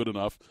certainly good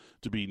enough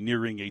to be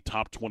nearing a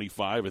top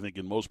 25, I think,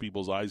 in most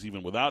people's eyes,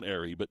 even without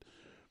Ari. But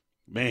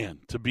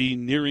man, to be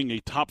nearing a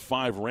top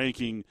 5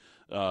 ranking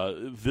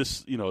at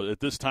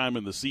this time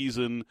in the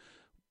season,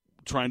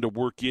 trying to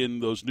work in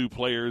those new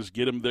players,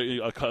 get them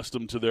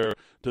accustomed to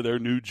their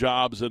new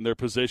jobs and their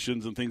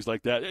positions and things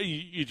like that.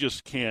 You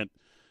just can't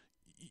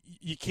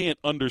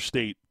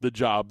understate the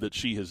job that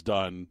she has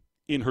done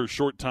in her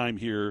short time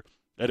here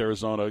at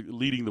Arizona,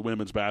 leading the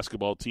women's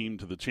basketball team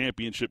to the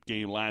championship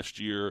game last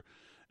year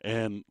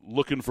and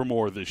looking for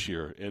more this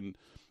year. And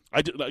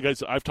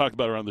I've talked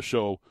about her on the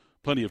show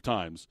plenty of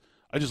times.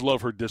 I just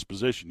love her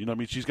disposition. You know, I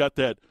mean, she's got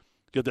that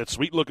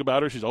sweet look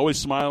about her. She's always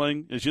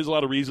smiling, and she has a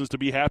lot of reasons to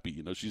be happy.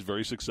 You know, she's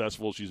very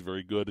successful. She's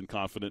very good and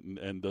confident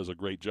and does a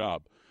great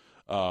job.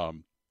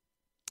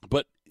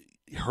 But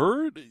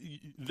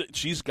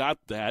she's got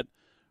that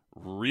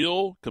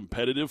real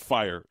competitive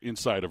fire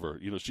inside of her.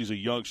 You know, she's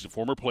a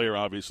former player,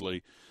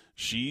 obviously.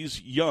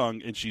 She's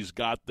young, and she's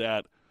got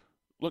that.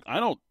 Look,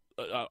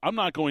 I'm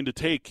not going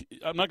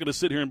to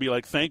sit here and be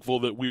like thankful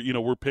that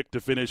we're picked to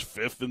finish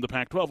 5th in the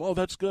Pac-12. Oh,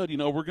 that's good. You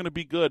know, we're going to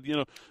be good. You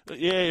know,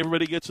 yeah,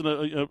 everybody gets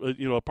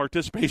a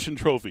participation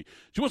trophy.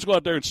 She wants to go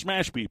out there and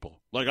smash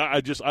people. Like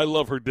I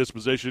love her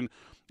disposition.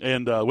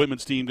 And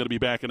women's team going to be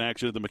back in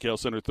action at the McHale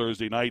Center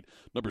Thursday night.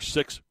 Number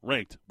 6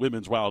 ranked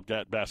women's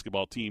Wildcat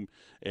basketball team,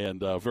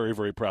 and very,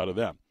 very proud of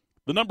them.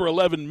 The number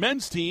 11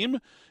 men's team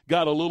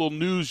got a little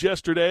news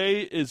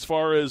yesterday as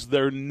far as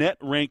their net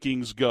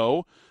rankings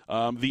go.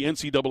 The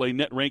NCAA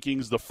net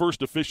rankings, the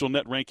first official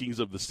net rankings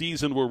of the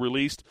season, were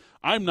released.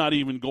 I'm not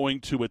even going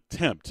to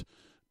attempt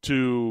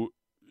to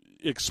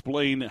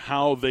explain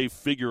how they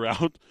figure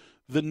out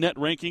the net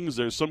rankings.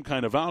 There's some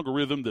kind of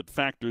algorithm that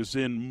factors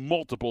in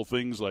multiple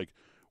things like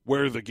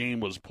where the game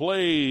was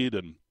played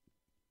and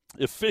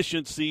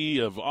efficiency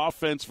of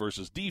offense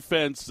versus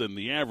defense and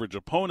the average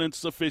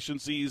opponent's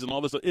efficiencies and all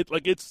this.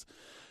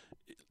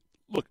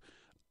 Look,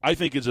 I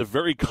think it's a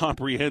very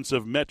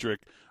comprehensive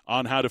metric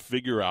on how to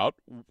figure out,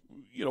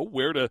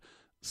 where to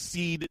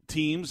seed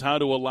teams, how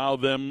to allow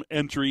them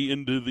entry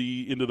into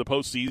the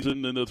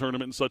postseason and the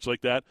tournament and such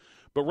like that.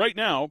 But right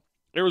now,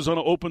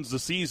 Arizona opens the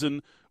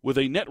season with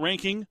a net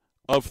ranking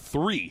of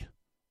 3.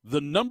 The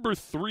number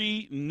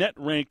 3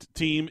 net-ranked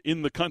team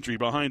in the country,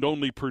 behind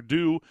only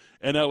Purdue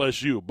and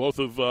LSU, both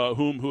of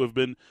who have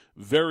been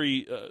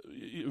very,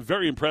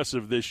 very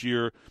impressive this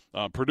year.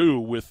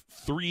 Purdue with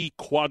 3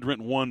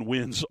 Quadrant 1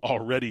 wins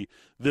already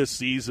this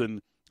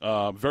season.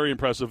 Very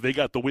impressive. They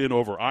got the win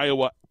over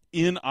Iowa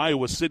in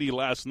Iowa City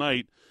last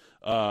night.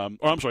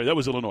 That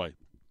was Illinois.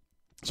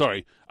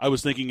 Sorry, I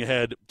was thinking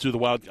ahead to the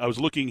Wild. I was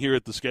looking here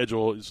at the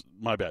schedule.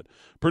 My bad.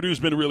 Purdue's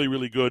been really,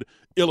 really good.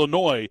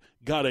 Illinois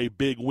got a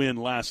big win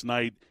last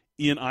night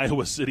in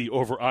Iowa City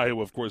over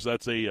Iowa. Of course,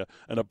 that's an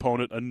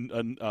opponent,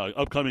 an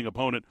upcoming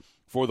opponent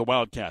for the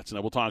Wildcats, and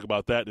I will talk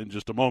about that in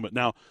just a moment.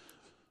 Now,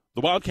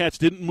 the Wildcats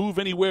didn't move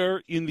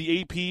anywhere in the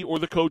AP or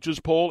the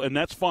coaches poll, and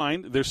that's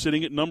fine. They're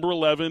sitting at number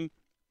 11.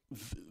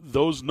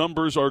 Those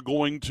numbers are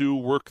going to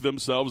work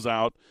themselves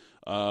out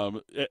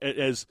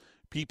as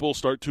people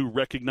start to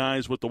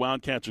recognize what the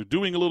Wildcats are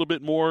doing a little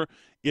bit more.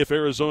 If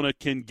Arizona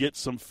can get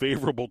some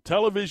favorable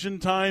television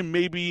time,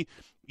 maybe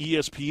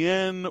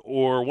ESPN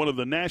or one of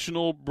the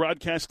national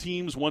broadcast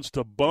teams wants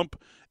to bump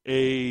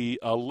a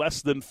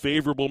less than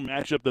favorable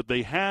matchup that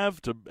they have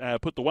to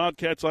put the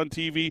Wildcats on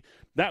TV,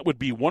 that would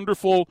be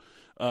wonderful.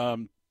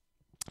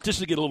 Just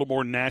to get a little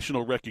more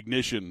national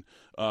recognition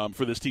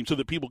for this team so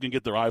that people can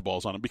get their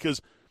eyeballs on them.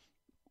 Because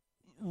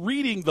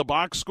reading the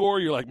box score,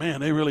 you're like, man,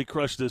 they really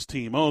crushed this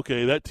team.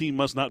 Okay, that team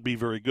must not be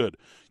very good.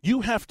 You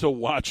have to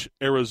watch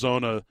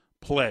Arizona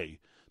play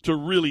to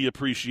really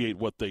appreciate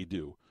what they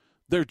do.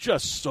 They're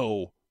just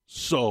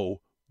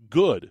so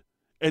good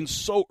and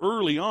so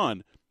early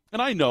on.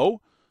 And I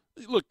know,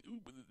 look,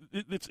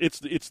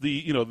 it's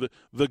the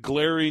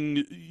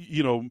glaring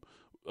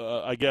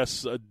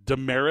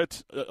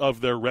demerit of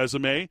their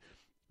resume.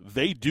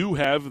 They do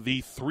have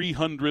the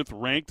 300th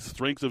ranked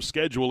strength of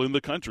schedule in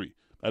the country.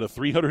 Out of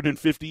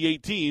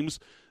 358 teams,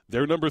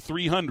 they're number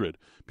 300.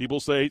 People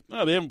say,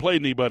 oh, they haven't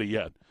played anybody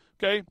yet.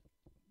 Okay,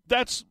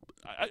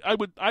 I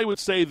would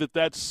say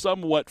that's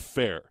somewhat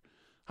fair.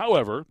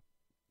 However,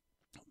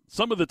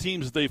 some of the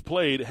teams they've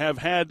played have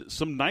had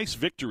some nice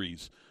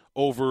victories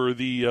over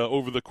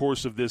the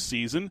course of this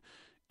season,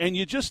 and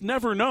you just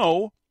never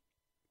know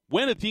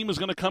when a team is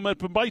going to come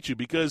up and bite you,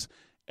 because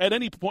at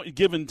any point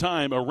given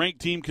time, a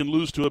ranked team can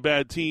lose to a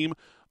bad team.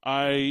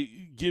 I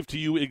give to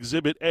you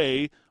Exhibit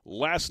A.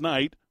 Last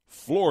night,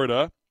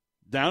 Florida,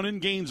 down in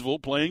Gainesville,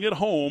 playing at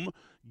home,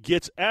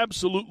 gets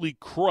absolutely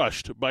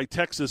crushed by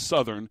Texas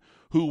Southern,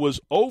 who was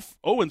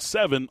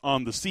 0-7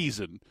 on the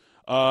season.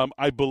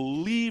 I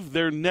believe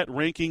their net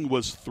ranking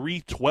was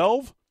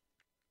 312.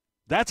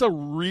 That's a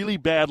really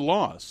bad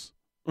loss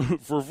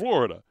for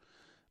Florida.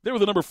 They were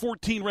the number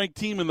 14 ranked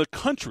team in the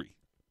country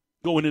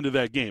going into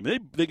that game.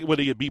 They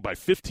get beat by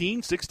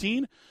 15,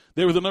 16.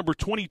 They were the number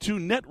 22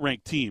 net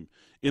ranked team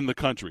in the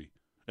country.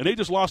 And they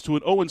just lost to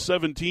an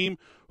 0-7 team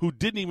who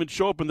didn't even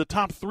show up in the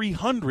top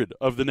 300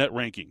 of the net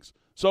rankings.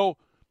 So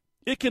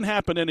it can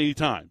happen at any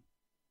time.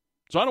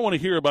 So I don't want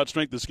to hear about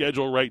strength of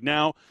schedule right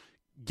now.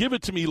 Give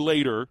it to me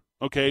later,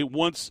 okay,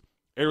 once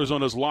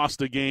Arizona's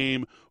lost a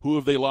game. Who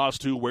have they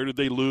lost to? Where did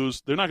they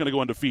lose? They're not going to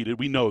go undefeated.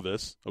 We know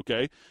this,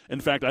 okay?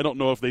 In fact, I don't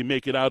know if they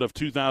make it out of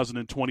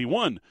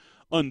 2021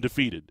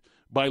 undefeated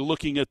by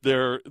looking at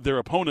their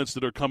opponents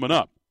that are coming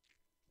up,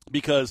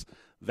 because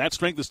that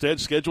strength of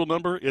schedule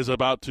number is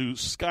about to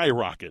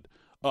skyrocket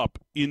up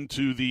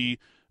into the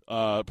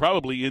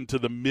probably into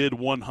the mid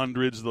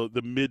 100s,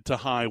 the mid to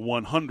high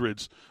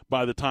 100s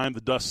by the time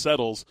the dust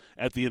settles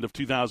at the end of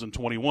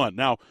 2021.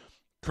 Now,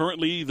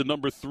 currently the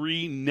number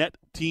 3 net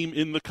team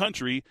in the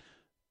country,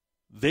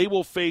 they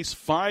will face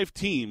 5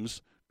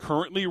 teams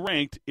currently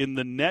ranked in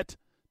the net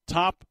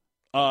top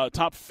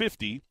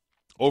 50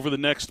 over the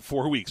next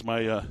 4 weeks.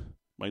 My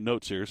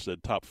notes here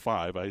said top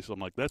 5. I'm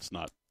like, that's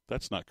not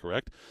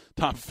correct.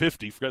 Top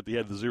 50. Forgot they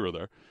had the 0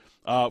 there.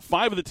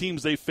 5 of the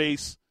teams they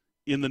face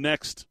in the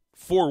next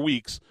 4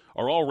 weeks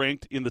are all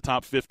ranked in the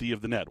top 50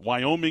 of the net.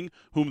 Wyoming,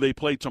 whom they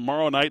play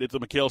tomorrow night at the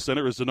McHale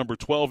Center, is the number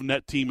 12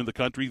 net team in the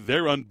country.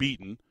 They're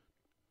unbeaten.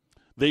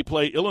 They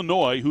play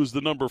Illinois, who's the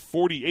number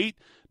 48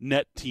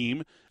 net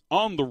team,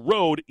 on the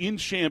road in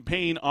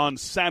Champaign on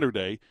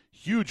Saturday.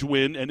 Huge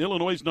win, and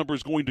Illinois' number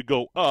is going to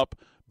go up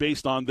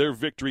based on their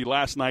victory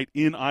last night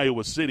in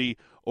Iowa City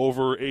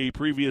over a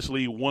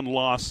previously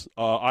one-loss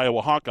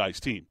Iowa Hawkeyes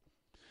team.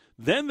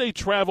 Then they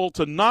travel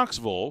to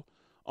Knoxville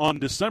on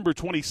December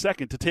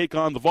 22nd to take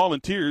on the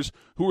Volunteers,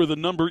 who are the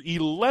number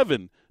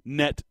 11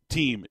 net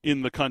team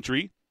in the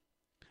country.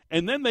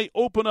 And then they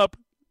open up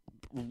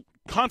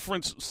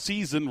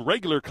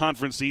regular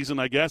conference season,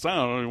 I guess. I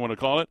don't know what you want to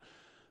call it.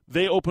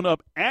 They open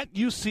up at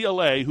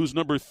UCLA, who's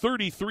number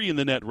 33 in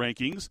the net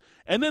rankings,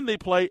 and then they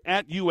play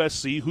at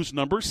USC, who's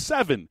number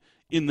 7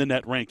 in the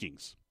net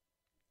rankings.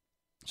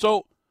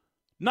 So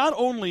not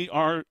only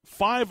are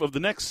 5 of the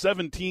next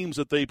 7 teams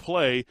that they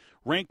play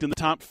ranked in the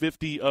top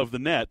 50 of the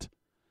net,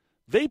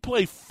 they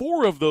play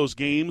 4 of those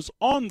games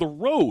on the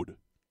road.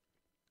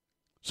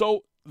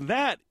 So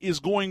that is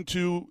going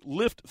to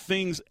lift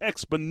things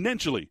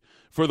exponentially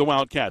for the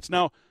Wildcats.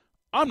 Now,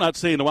 I'm not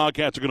saying the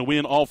Wildcats are going to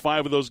win all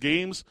 5 of those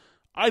games.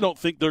 I don't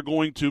think they're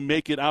going to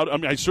make it out. I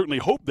mean, I certainly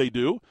hope they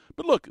do.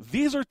 But look,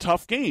 these are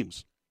tough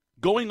games.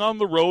 Going on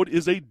the road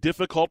is a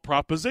difficult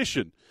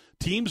proposition.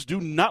 Teams do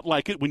not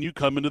like it when you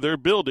come into their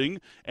building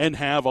and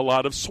have a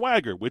lot of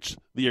swagger, which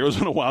the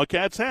Arizona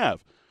Wildcats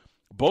have.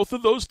 Both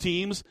of those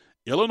teams,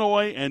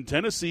 Illinois and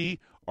Tennessee,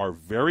 are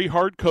very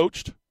hard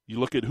coached. You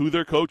look at who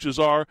their coaches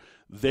are,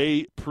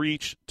 they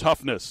preach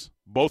toughness.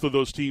 Both of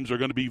those teams are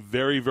going to be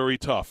very, very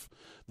tough.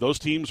 Those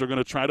teams are going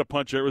to try to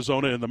punch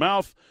Arizona in the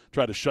mouth,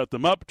 try to shut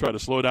them up, try to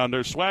slow down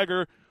their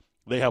swagger.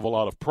 They have a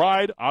lot of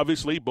pride.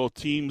 Obviously, both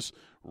teams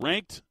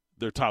ranked.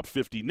 They're top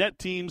 50 net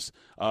teams.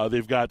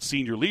 They've got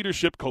senior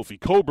leadership. Kofi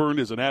Coburn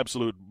is an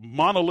absolute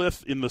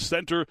monolith in the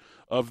center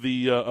of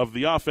the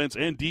offense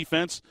and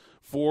defense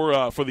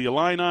for the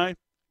Illini.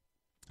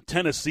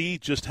 Tennessee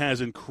just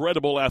has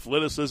incredible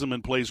athleticism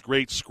and plays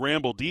great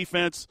scramble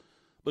defense.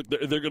 Look,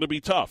 they're going to be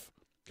tough.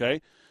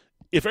 Okay,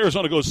 if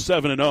Arizona goes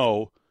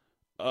 7-0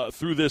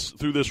 through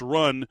this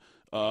run,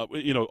 all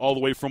the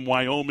way from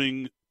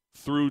Wyoming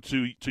through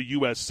to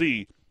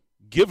USC,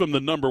 give them the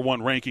number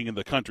 1 ranking in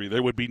the country.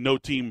 There would be no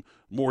team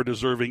more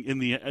deserving in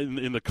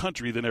the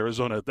country than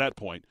Arizona at that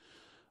point.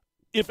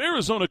 If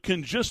Arizona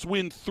can just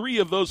win 3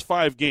 of those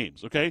 5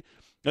 games, okay,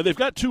 now they've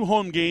got 2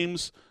 home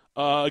games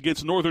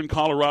against Northern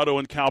Colorado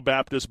and Cal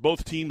Baptist.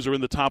 Both teams are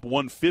in the top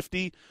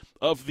 150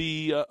 of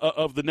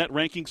the net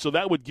ranking, so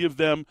that would give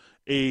them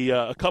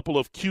a couple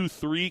of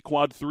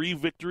quad 3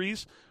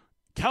 victories.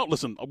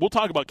 Listen, we'll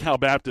talk about Cal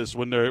Baptist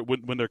when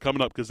they're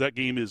coming up, because that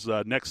game is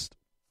next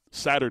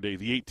Saturday,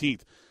 the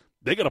 18th.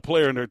 They got a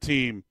player in their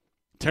team,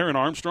 Taron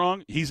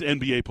Armstrong. He's an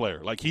NBA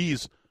player. Like,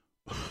 he's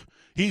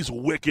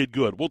wicked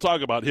good. We'll talk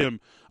about him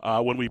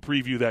when we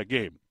preview that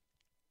game.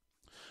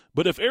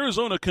 But if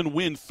Arizona can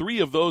win 3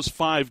 of those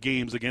 5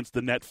 games against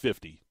the net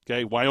 50,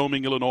 okay,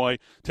 Wyoming, Illinois,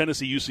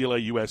 Tennessee,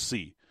 UCLA,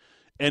 USC,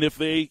 and if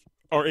they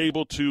are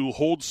able to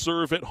hold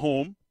serve at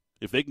home,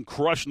 if they can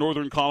crush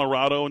Northern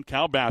Colorado and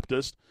Cal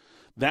Baptist,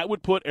 that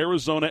would put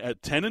Arizona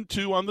at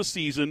 10-2 on the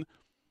season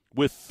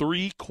with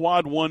 3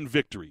 quad 1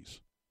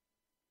 victories.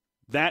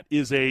 That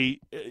is a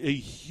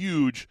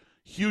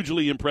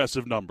hugely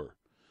impressive number.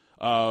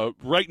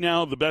 Right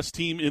now, the best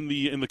team in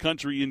the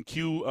country in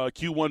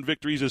Q1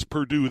 victories is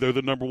Purdue. They're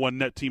the number 1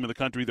 net team in the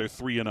country. They're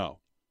 3-0.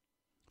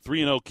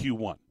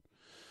 3-0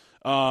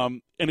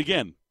 Q1. And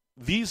again,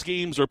 these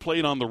games are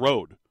played on the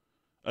road,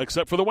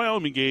 except for the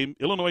Wyoming game.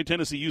 Illinois,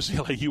 Tennessee,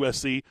 UCLA,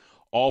 USC,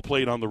 all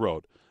played on the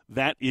road.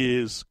 That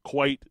is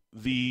quite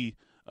the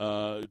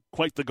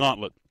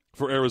gauntlet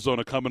for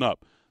Arizona coming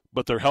up.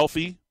 But they're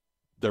healthy.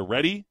 They're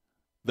ready.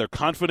 They're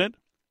confident.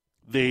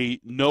 They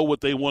know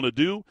what they want to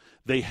do.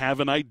 They have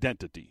an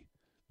identity.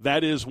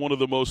 That is one of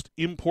the most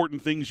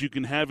important things you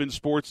can have in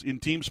sports, in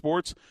team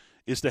sports,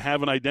 is to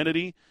have an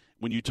identity.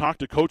 When you talk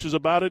to coaches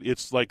about it,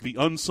 it's like the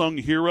unsung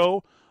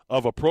hero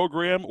of a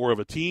program or of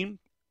a team.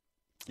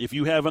 If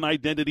you have an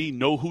identity,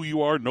 know who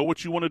you are, know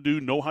what you want to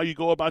do, know how you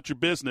go about your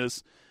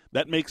business,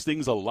 that makes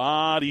things a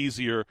lot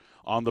easier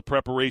on the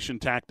preparation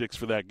tactics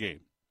for that game.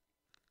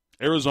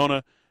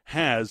 Arizona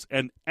has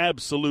an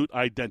absolute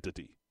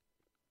identity.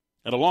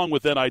 And along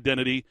with that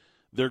identity,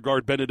 their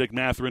guard Benedict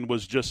Mathurin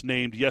was just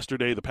named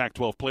yesterday the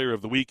Pac-12 Player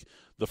of the Week,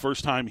 the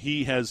first time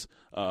he has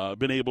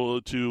been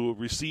able to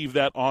receive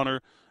that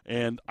honor,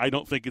 and I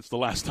don't think it's the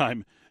last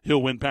time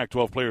he'll win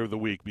Pac-12 Player of the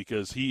Week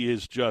because he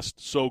is just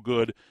so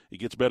good. He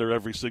gets better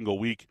every single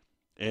week,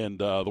 and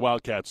the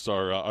Wildcats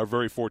are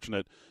very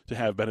fortunate to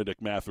have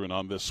Benedict Mathurin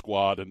on this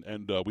squad,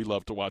 and we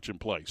love to watch him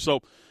play.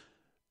 So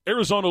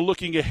Arizona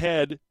looking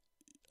ahead,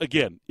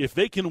 again, if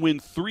they can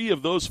win 3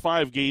 of those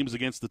 5 games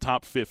against the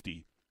top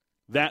 50,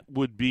 that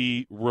would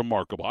be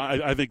remarkable.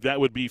 I think that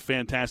would be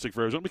fantastic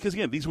for Arizona because,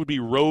 again, these would be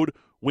road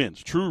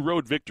wins, true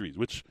road victories,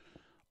 which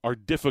are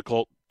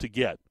difficult to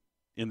get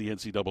in the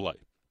NCAA.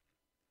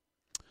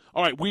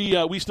 All right,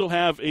 we still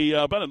have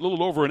about a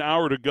little over an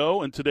hour to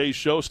go in today's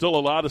show. Still a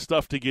lot of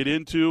stuff to get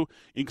into,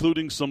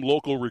 including some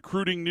local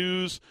recruiting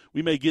news.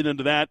 We may get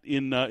into that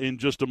in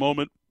just a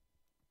moment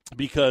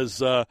because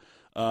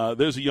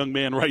there's a young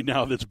man right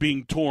now that's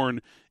being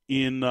torn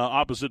in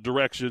opposite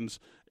directions,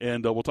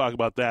 and we'll talk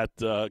about that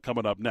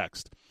coming up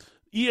next.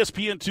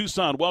 ESPN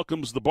Tucson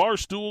welcomes the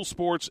Barstool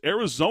Sports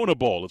Arizona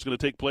Bowl. It's going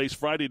to take place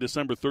Friday,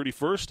 December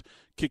 31st.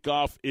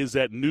 Kickoff is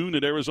at noon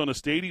at Arizona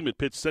Stadium. It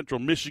pits Central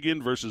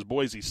Michigan versus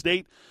Boise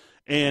State,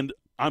 and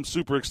I'm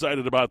super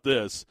excited about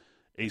this.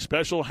 A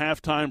special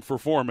halftime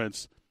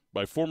performance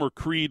by former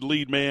Creed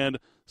lead man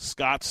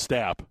Scott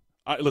Stapp.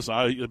 Listen,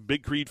 I'm a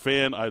big Creed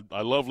fan. I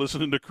love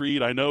listening to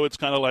Creed. I know it's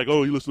kind of like,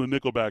 oh, you listen to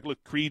Nickelback.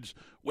 Look, Creed's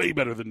way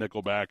better than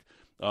Nickelback.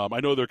 I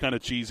know they're kind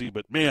of cheesy,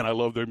 but, man, I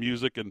love their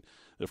music. And,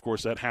 of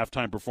course, that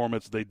halftime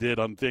performance they did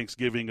on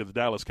Thanksgiving at the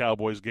Dallas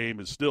Cowboys game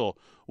is still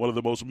one of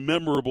the most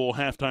memorable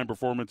halftime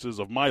performances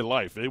of my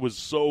life. It was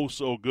so,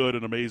 so good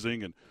and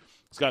amazing. And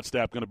Scott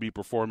Stapp going to be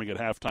performing at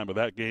halftime of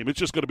that game. It's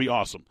just going to be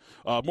awesome.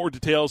 More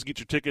details, get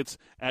your tickets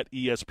at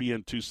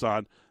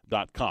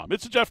ESPNTucson.com.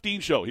 It's the Jeff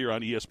Dean Show here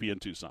on ESPN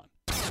Tucson.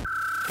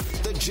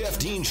 The Jeff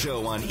Dean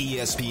Show on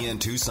ESPN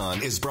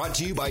Tucson is brought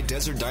to you by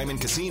Desert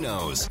Diamond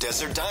Casinos.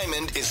 Desert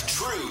Diamond is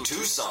true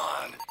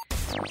Tucson.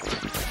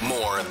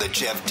 More of the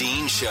Jeff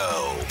Dean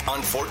Show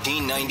on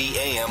 1490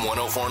 AM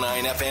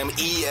 104.9 FM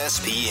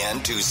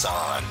ESPN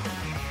Tucson.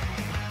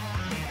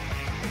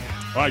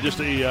 All right, just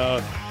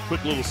a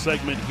quick little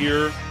segment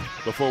here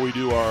before we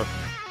do our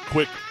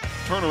quick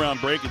turnaround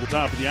break at the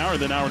top of the hour.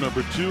 Then hour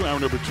number 2. Hour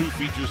number 2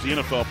 features the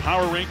NFL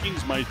Power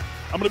Rankings.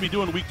 I'm going to be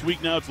doing week to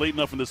week now. It's late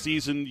enough in the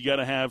season. You got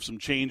to have some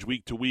change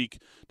week to week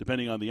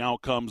depending on the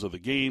outcomes of the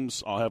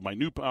games. I'll have my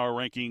new power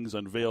rankings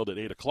unveiled at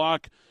 8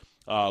 o'clock.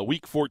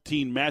 Week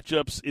 14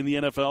 matchups in the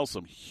NFL.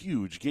 Some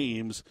huge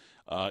games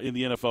in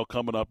the NFL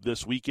coming up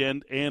this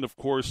weekend. And, of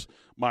course,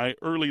 my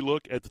early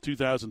look at the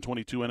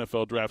 2022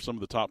 NFL Draft. Some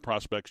of the top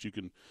prospects you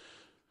can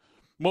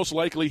most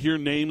likely hear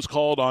names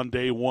called on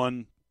day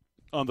 1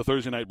 on the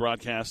Thursday night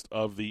broadcast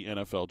of the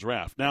NFL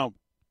Draft. Now,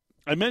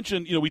 I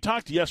mentioned, we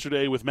talked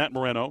yesterday with Matt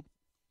Moreno.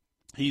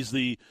 He's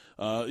the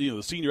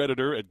the senior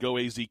editor at Go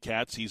AZ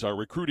Cats. He's our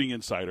recruiting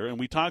insider, and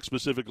we talked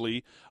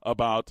specifically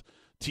about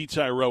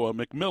Tyrone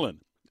McMillan,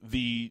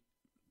 the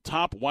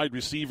top wide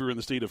receiver in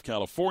the state of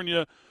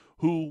California,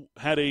 who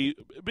had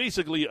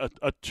basically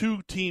a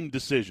 2-team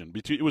decision.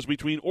 It was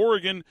between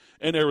Oregon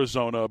and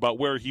Arizona about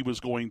where he was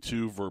going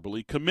to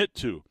verbally commit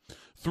to.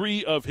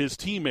 3 of his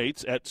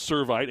teammates at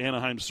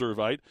Anaheim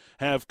Servite,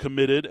 have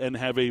committed and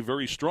have a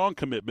very strong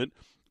commitment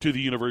to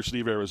the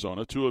University of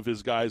Arizona. 2 of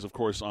his guys, of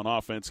course, on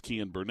offense,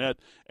 Kean Burnett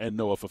and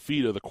Noah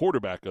Fafita, the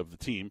quarterback of the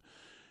team.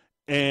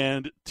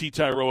 And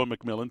Tyrone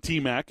McMillan,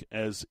 T-Mac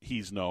as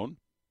he's known,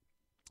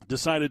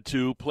 decided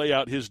to play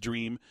out his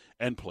dream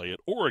and play at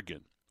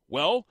Oregon.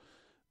 Well,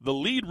 the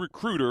lead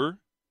recruiter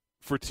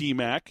for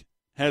T-Mac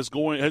is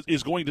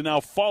going to now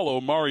follow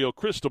Mario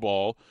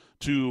Cristobal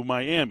to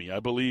Miami.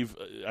 I believe,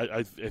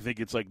 I think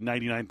it's like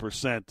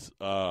 99%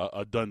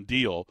 a done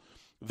deal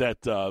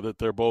that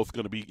they're both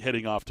going to be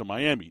heading off to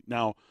Miami.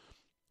 Now,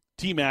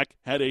 T-Mac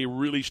had a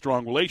really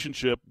strong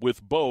relationship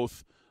with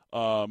both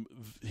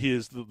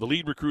the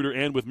lead recruiter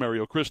and with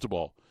Mario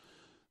Cristobal.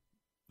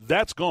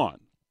 That's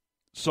gone.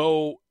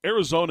 So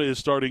Arizona is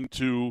starting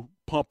to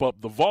pump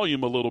up the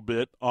volume a little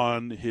bit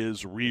on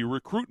his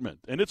re-recruitment,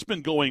 and it's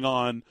been going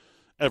on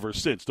ever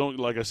since.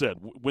 Like I said,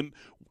 when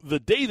the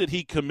day that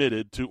he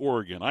committed to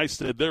Oregon, I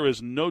said there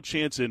is no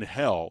chance in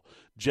hell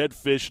Jedd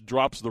Fisch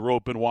drops the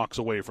rope and walks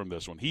away from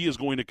this one. He is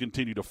going to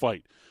continue to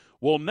fight.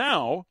 Well,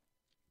 now,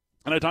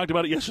 and I talked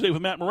about it yesterday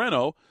with Matt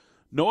Moreno,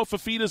 Noah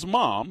Fafita's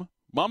mom,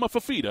 Mama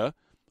Fafita,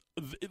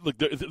 look,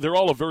 they're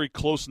all a very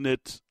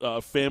close-knit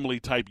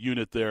family-type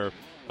unit there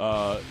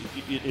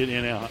in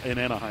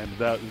Anaheim.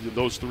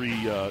 Those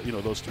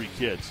 3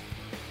 kids.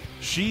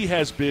 She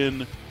has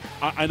been,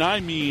 and I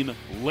mean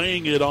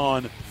laying it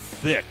on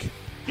thick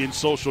in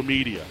social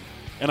media.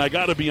 And I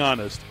got to be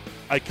honest,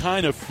 I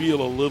kind of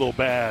feel a little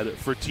bad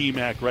for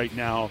T-Mac right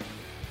now.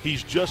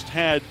 He's just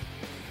had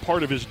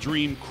part of his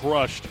dream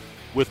crushed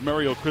with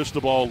Mario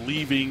Cristobal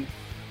leaving.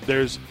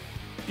 There's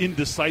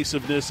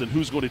indecisiveness and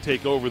who's going to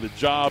take over the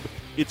job.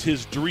 It's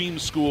his dream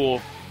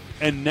school,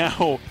 and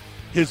now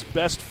his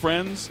best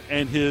friends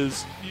and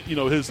his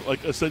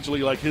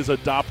essentially his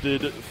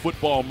adopted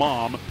football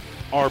mom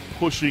are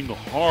pushing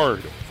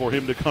hard for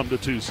him to come to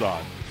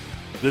Tucson.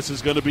 This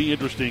is going to be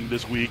interesting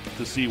this week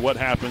to see what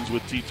happens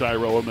with T.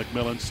 Tyroa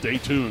McMillan. Stay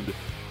tuned.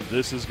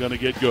 This is going to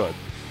get good.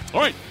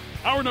 All right,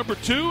 hour number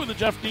 2 of the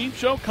Jeff Dean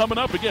Show coming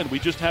up. Again, we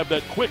just have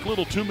that quick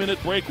little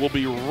 2-minute break. We'll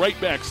be right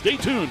back. Stay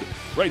tuned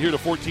right here to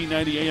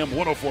 1490 AM,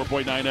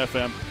 104.9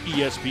 FM,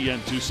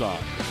 ESPN Tucson.